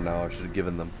lot more now. I should have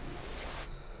given them.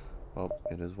 Well,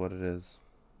 it is what it is.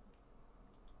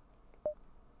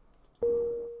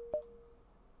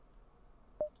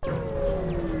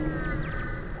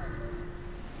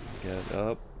 Get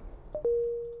up.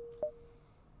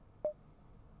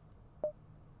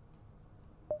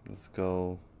 Let's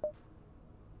go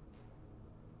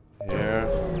here.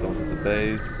 Let's go to the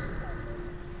base.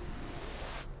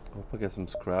 Hope I get some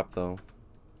scrap though.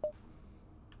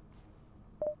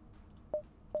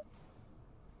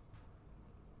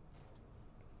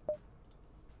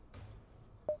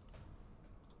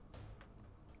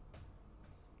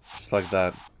 Just like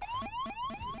that.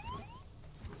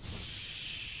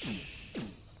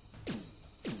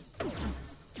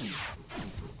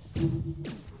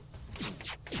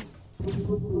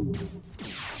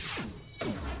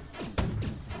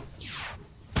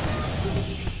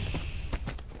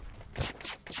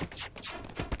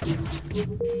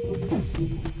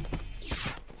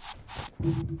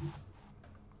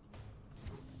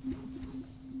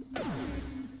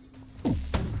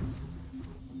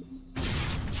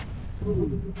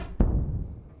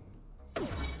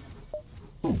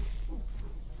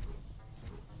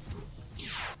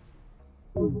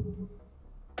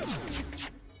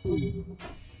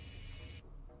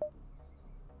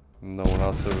 No one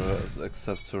else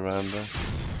except Surrender.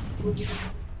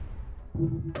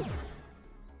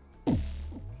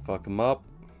 Fuck him up.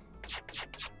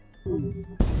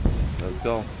 Let's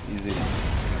go. Easy.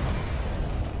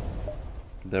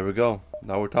 There we go.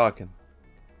 Now we're talking.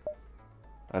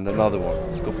 And another one.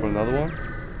 Let's go for another one.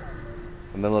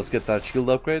 And then let's get that shield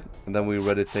upgrade. And then we're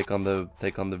ready to take on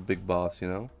the big boss, you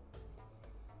know?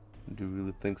 Do you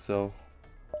really think so?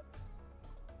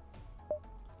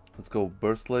 Let's go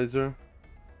burst laser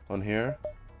on here.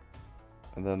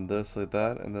 And then this like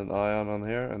that. And then ion on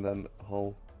here. And then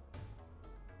hull.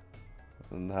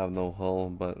 Doesn't have no hull,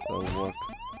 but it'll work.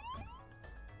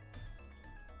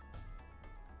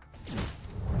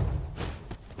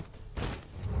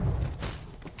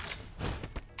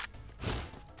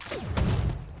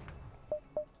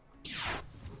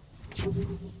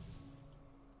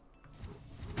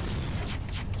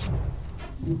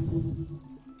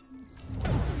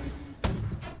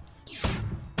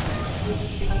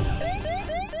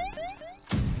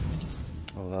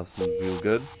 Oh, that's real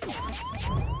good.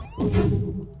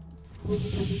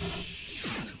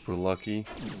 Super lucky.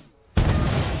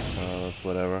 That's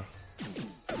whatever.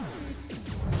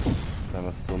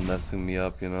 Kinda still messing me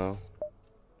up, you know.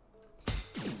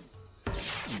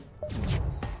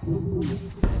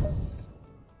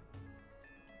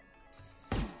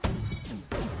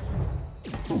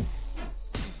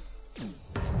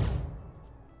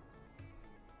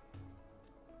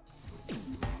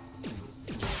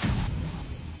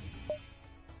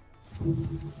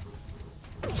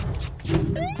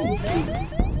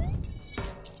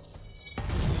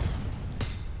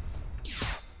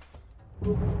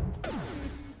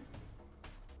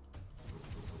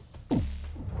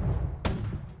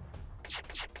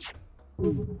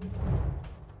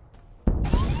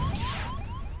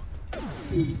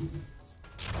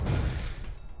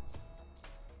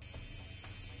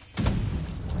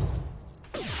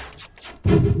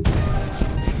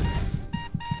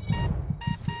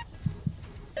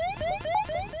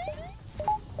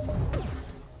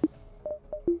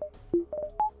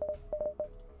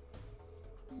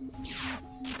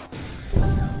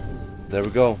 There we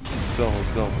go. Let's go.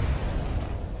 Let's go.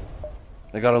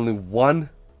 I got only one.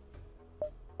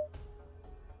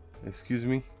 Excuse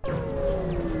me.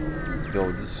 Let's go.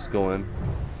 Let's just go in.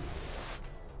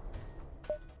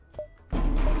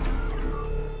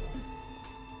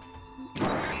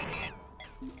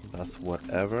 That's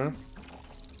whatever.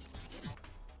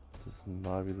 Does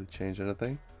not really change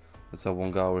anything. Let's have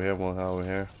one guy over here, one guy over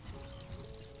here.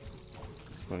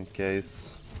 Just in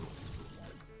case.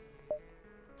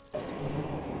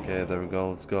 Okay, there we go.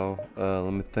 Let's go.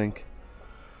 Let me think.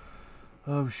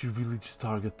 Oh, we should really just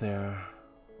target there.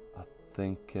 I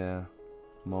think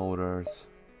motors.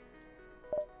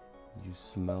 You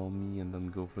smell me, and then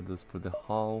go for this for the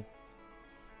hull.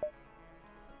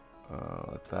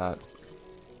 Like that.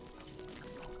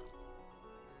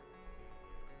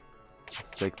 Let's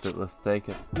take it. Let's take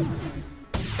it.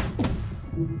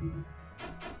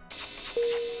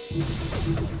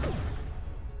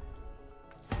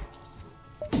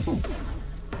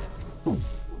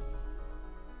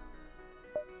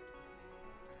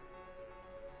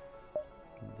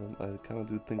 I kind of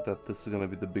do think that this is gonna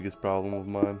be the biggest problem of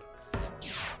mine.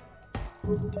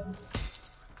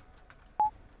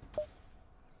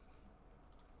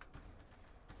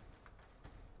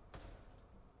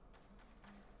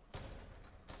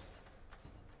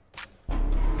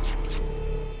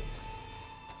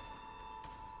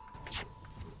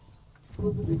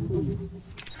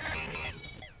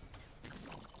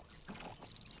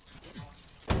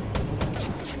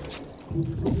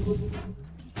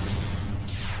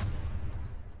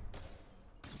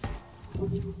 I'm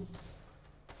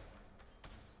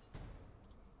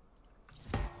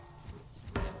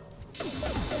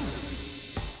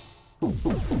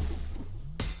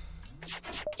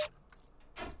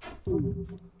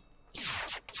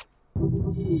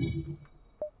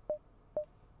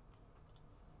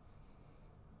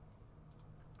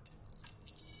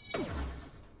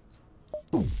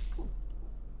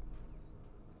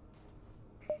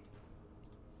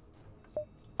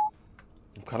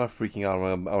kind of freaking out.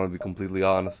 I'm gonna be completely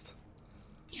honest.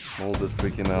 I'm a little bit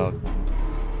freaking out.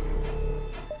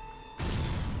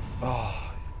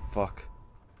 Oh, fuck.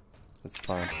 That's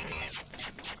fine.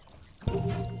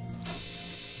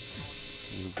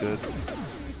 You good?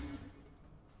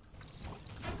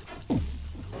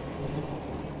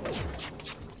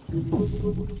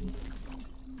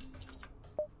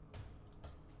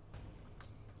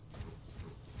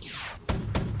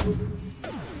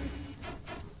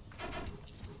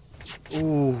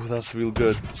 Ooh, that's real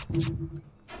good.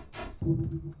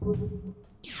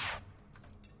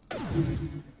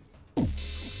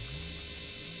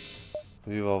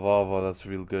 Viva Vava, that's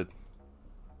real good.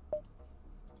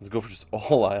 Let's go for just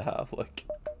all I have, like.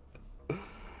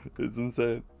 It's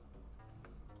insane.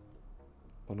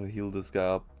 Wanna heal this guy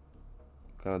up.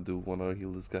 Wanna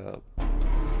heal this guy up.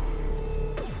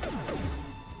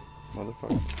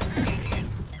 Motherfucker.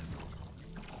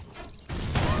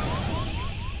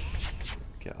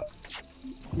 God.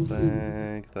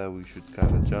 Think that we should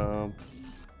kinda jump.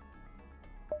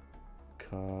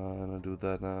 Kinda do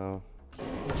that now.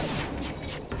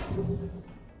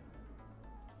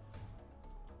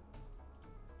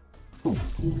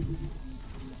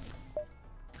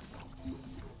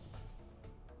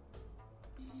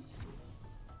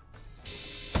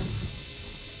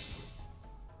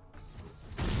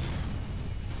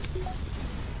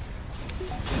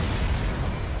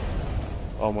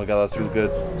 Oh my god, that's really good.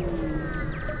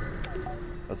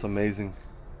 That's amazing.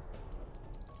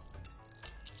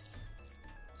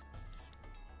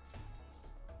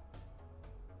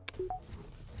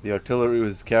 The artillery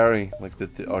is carrying, like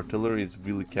the artillery is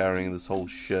really carrying this whole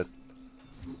shit.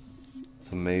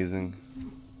 It's amazing.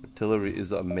 Artillery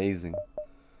is amazing.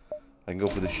 I can go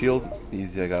for the shield.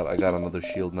 Easy, I got another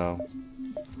shield now.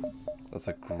 That's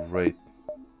a great.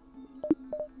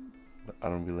 But I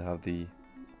don't really have the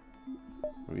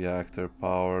reactor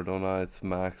power, don't I? It's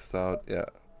maxed out, yeah.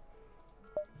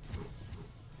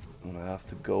 I'm gonna have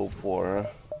to go for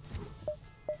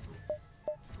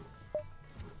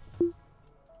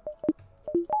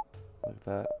like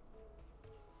that.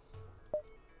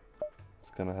 It's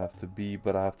gonna have to be,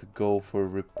 but I have to go for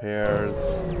repairs.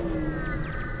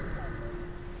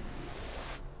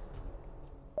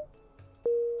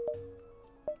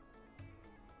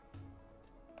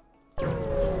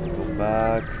 Go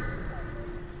back.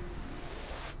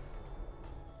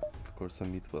 Of course, I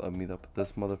meet up with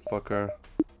this motherfucker.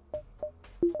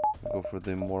 Go for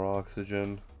the more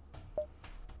oxygen,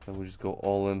 and we just go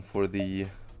all in for the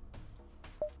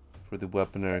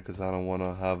weaponry because I don't want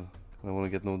to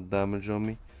get no damage on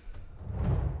me.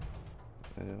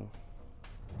 Yeah.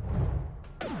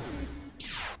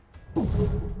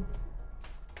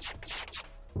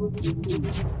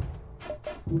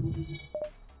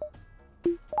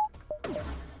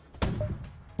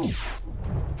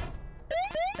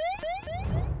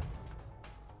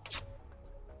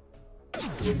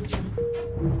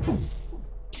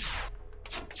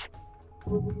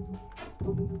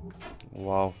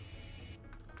 Wow.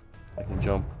 I can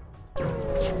jump. Get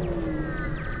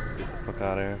the fuck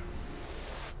out of here.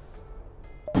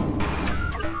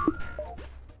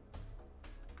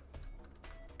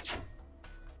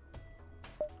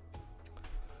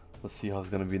 Let's see how it's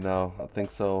gonna be now. I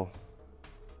think so. I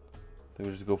think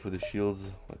we just go for the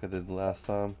shields like I did last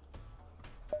time.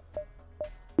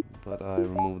 But I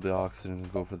removed the oxygen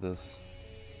and go for this.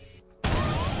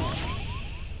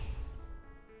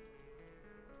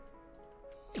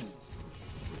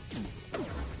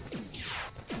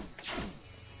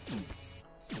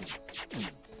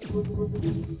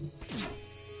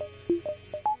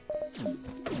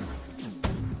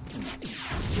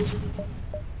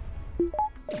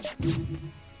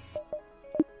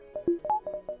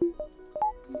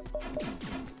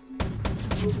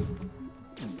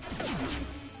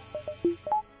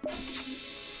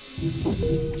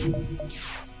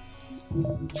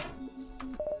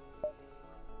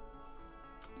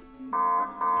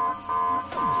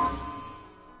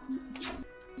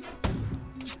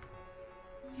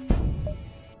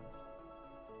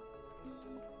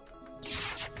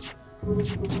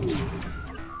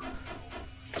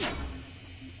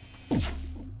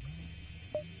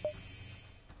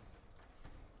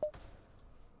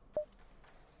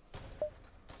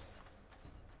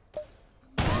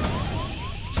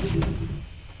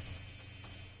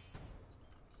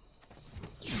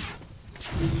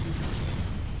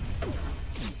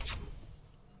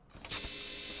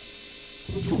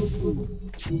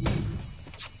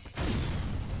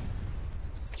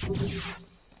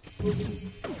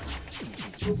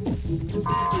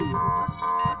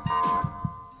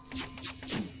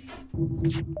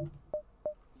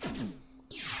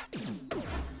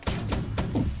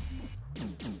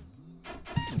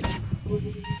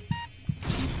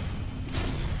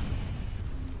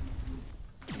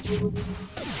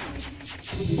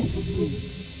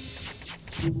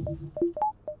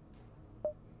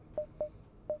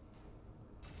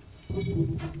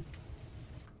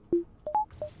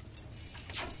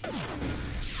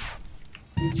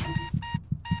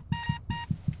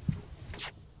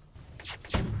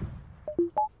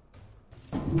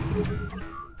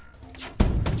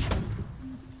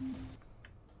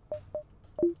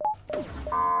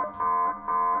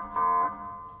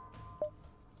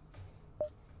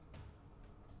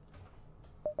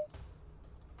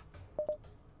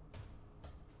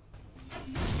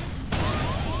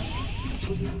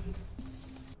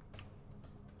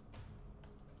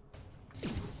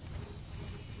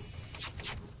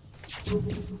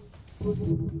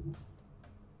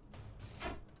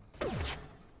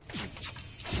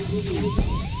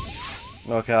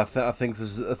 Okay, I think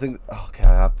this is. Okay, I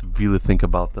have to really think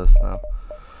about this now.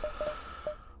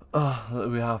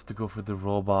 We have to go for the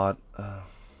robot.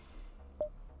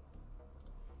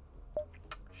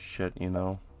 Shit, you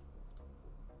know.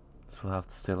 So we'll have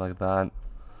to stay like that. I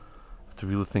have to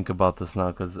really think about this now,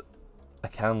 because I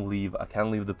can't leave. I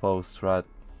can't leave the post, right?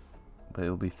 But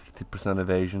it'll be 50%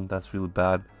 evasion. That's really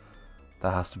bad.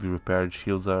 That has to be repaired.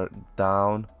 Shields are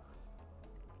down.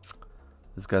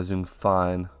 This guy's doing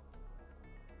fine.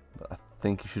 But I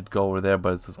think he should go over there,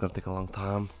 but it's just gonna take a long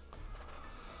time.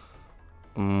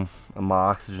 And my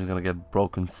oxygen's gonna get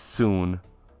broken soon.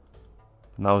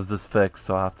 Now is this fixed,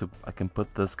 so I can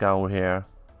put this guy over here.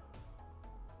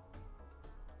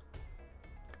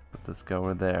 Put this guy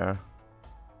over there.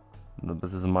 No,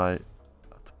 this is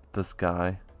this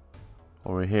guy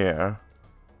over here.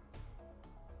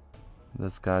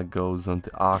 This guy goes onto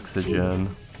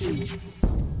oxygen.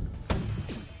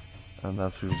 And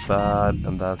that's real bad,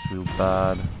 and that's real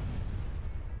bad.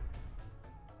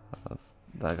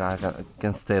 That guy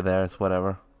can stay there, it's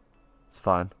whatever. It's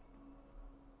fine.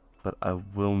 But I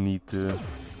will need to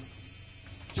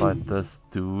fight this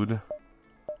dude.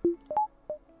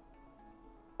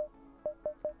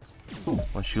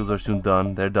 My shields are soon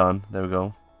done. They're done. There we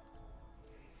go.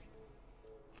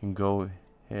 You can go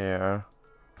here.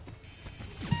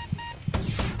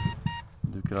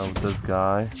 Duke it out with this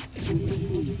guy.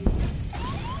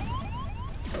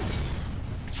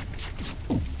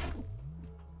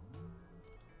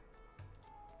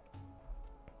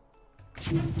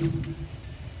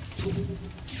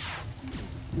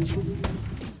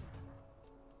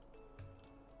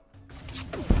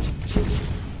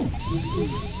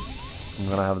 I'm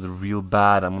gonna have it real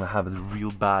bad. I'm gonna have it real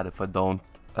bad if I don't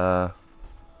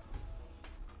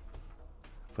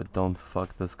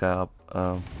fuck this guy up.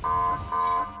 We're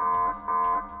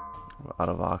out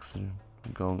of oxygen.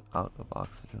 I'm going out of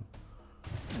oxygen.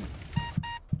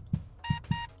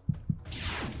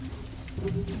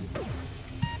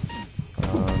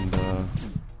 And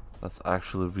that's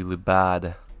actually really bad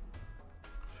if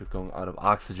you're going out of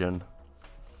oxygen.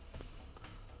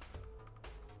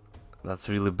 That's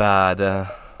really bad. Go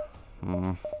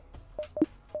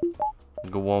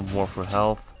one more for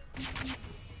health. This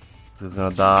is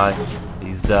gonna die.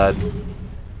 He's dead.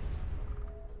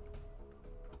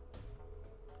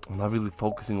 I'm not really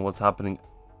focusing on what's happening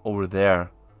over there.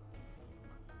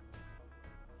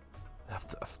 I have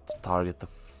to target the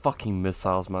fucking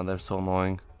missiles, man. They're so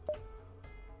annoying.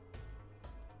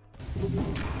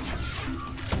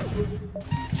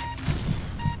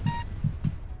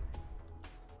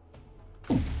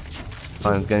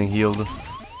 Fine, it's getting healed.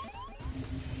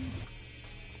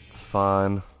 It's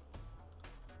fine.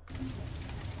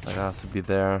 That guy has to be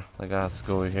there. That guy has to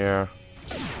go over here.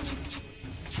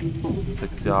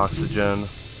 Fix the oxygen.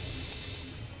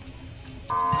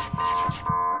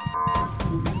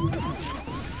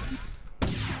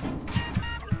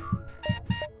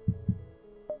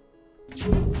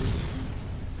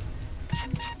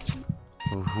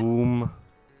 Whom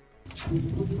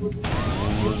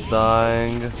is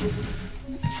dying?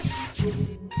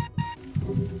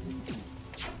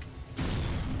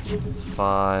 It's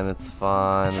fine, it's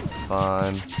fine, it's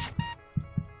fine.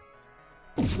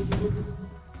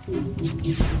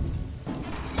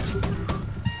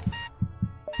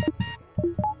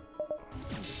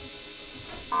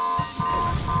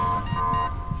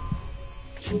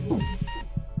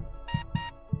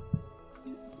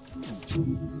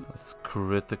 It's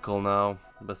critical now,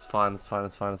 but it's fine, it's fine,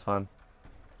 it's fine, it's fine.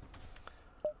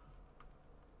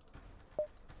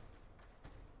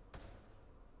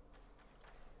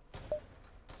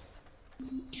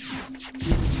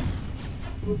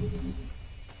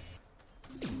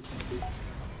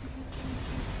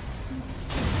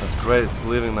 Great, it's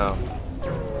leaving now.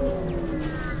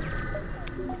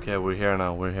 Okay, we're here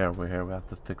now. We're here. We have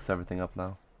to fix everything up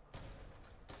now.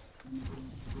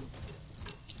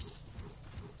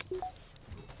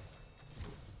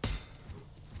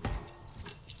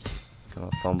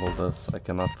 Cannot fumble this. I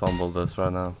cannot fumble this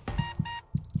right now.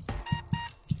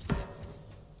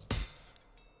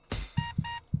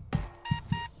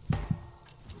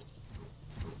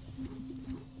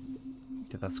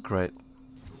 Okay, that's great.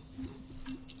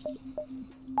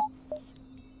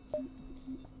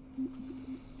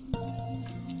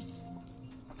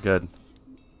 Good.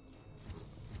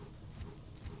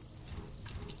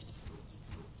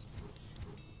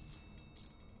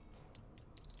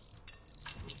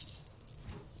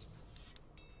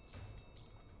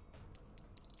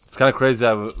 It's kind of crazy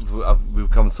that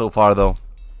we've come so far, though.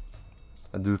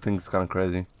 I do think it's kind of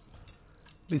crazy.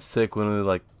 It'd be sick when we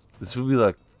like. This would be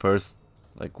like first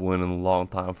like win in a long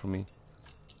time for me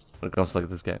when it comes to like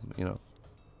this game. You know,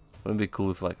 wouldn't it be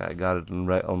cool if like I got it on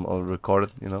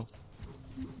recorded? You know,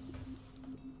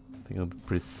 I think it'd be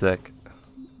pretty sick.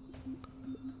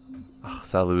 Oh,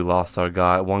 sadly, we lost our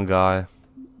guy. One guy.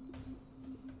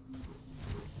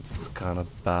 It's kind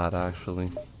of bad,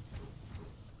 actually.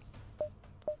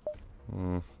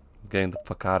 Getting the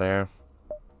fuck out of here.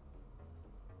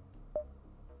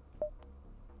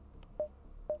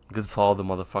 Good follow the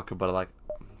motherfucker, but like,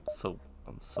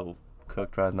 I'm so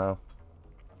cooked right now.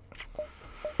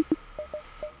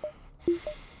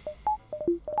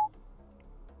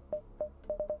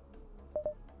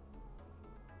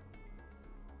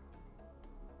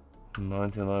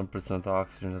 %99%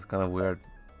 oxygen is kind of weird.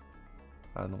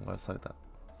 I don't know why it's like that.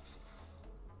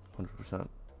 100%.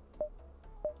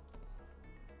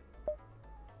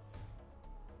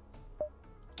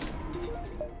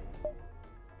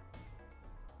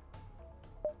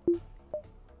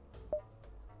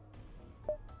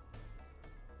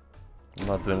 I'm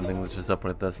not doing anything, let's just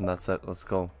operate this and that's it. Let's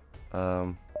go. We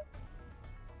don't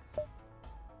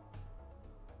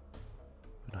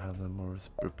have no more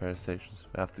repair stations.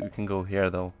 We can go here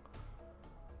though.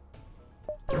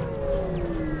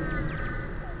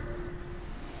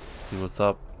 See what's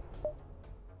up.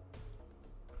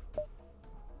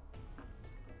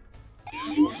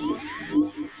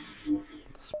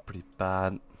 That's pretty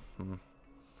bad.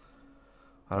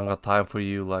 I don't got time for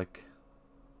you, like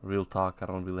real talk, I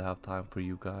don't really have time for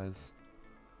you guys.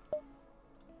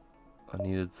 I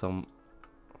needed some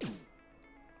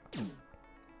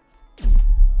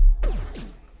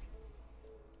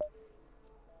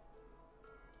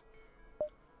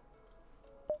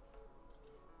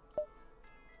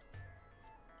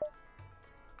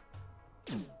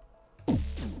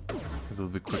it'll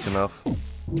be quick enough.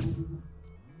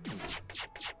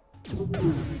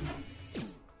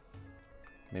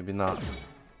 Maybe not.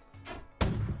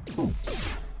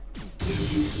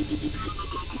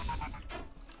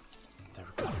 There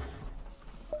we go.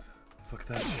 Fuck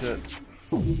that shit.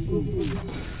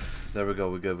 There we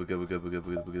go. We're good. We're good. We're good. We're good.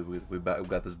 We're good. We're good. We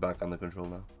got this back under control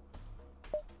now.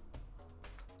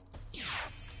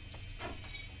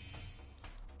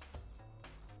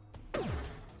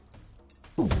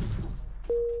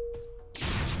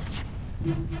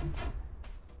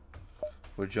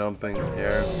 We're jumping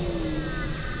here.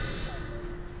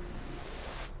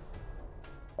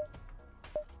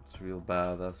 It's real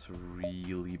bad. That's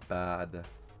really bad.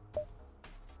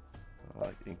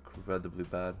 Like incredibly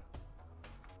bad.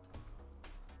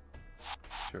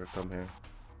 Sure, come here.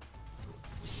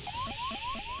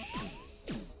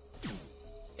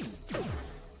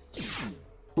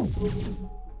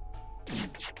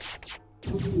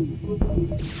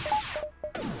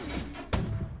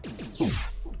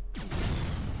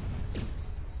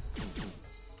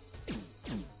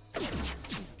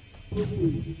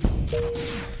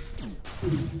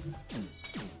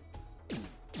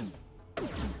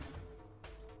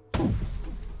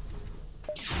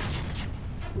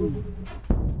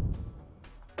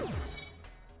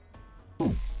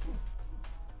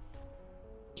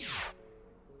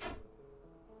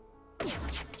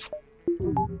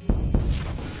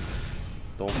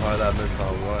 Don't fire that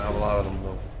missile, we don't have a lot of them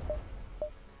though.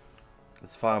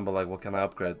 It's fine, but like what can I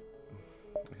upgrade?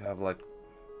 I have like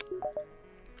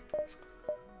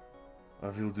I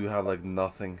really do have like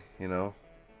nothing, you know?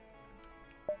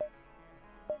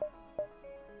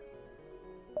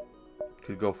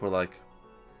 Could go for like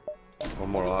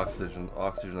one more oxygen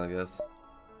I guess.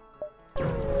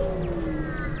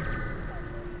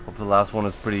 Hope the last one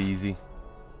is pretty easy.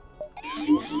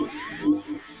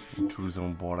 True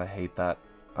zone board, I hate that.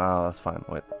 Ah, that's fine,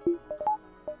 wait.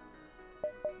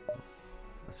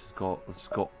 Let's just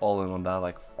go all in on that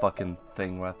like fucking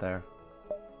thing right there.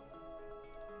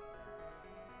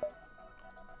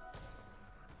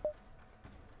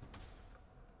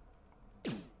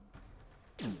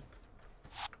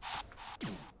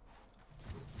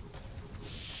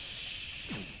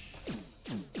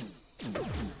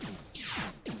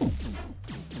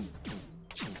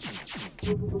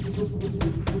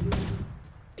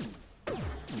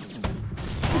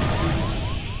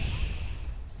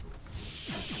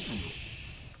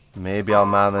 Maybe I'll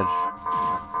manage.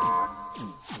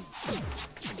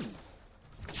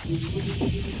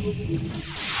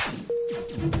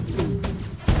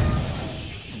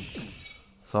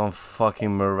 Some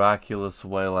fucking miraculous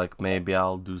way, like maybe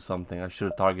I'll do something. I should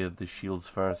have targeted the shields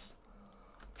first.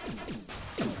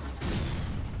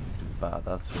 Bad,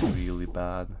 that's really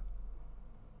bad.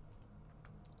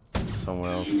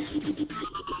 Somewhere else.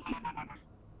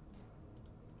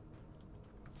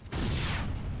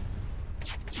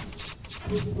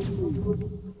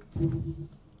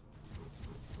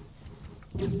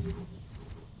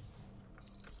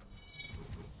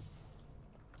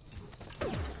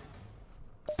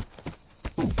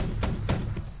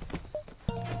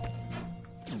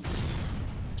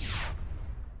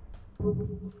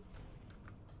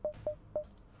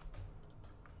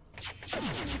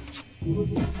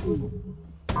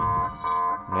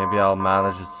 Maybe I'll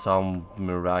manage it some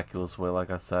miraculous way,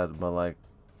 like I said, but like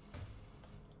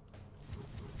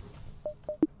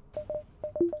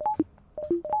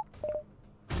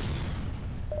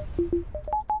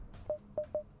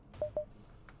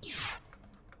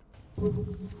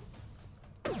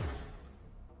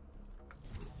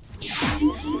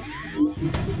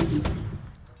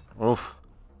oof.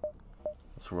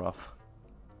 That's rough.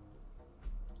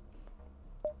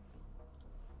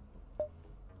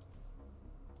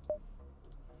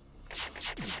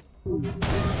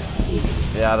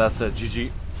 Yeah, that's it.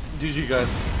 GG. GG,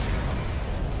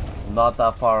 guys. Not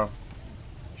that far.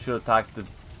 Should have attacked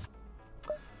it.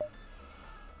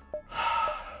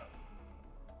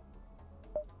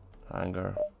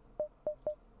 Anger.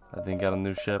 I didn't get a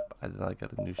new ship. I did not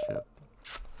get a new ship.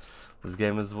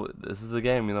 This is the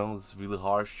game, you know. It's really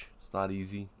harsh. It's not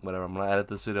easy. Whatever. I'm gonna edit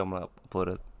this video. I'm gonna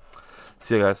upload it.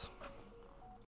 See you guys.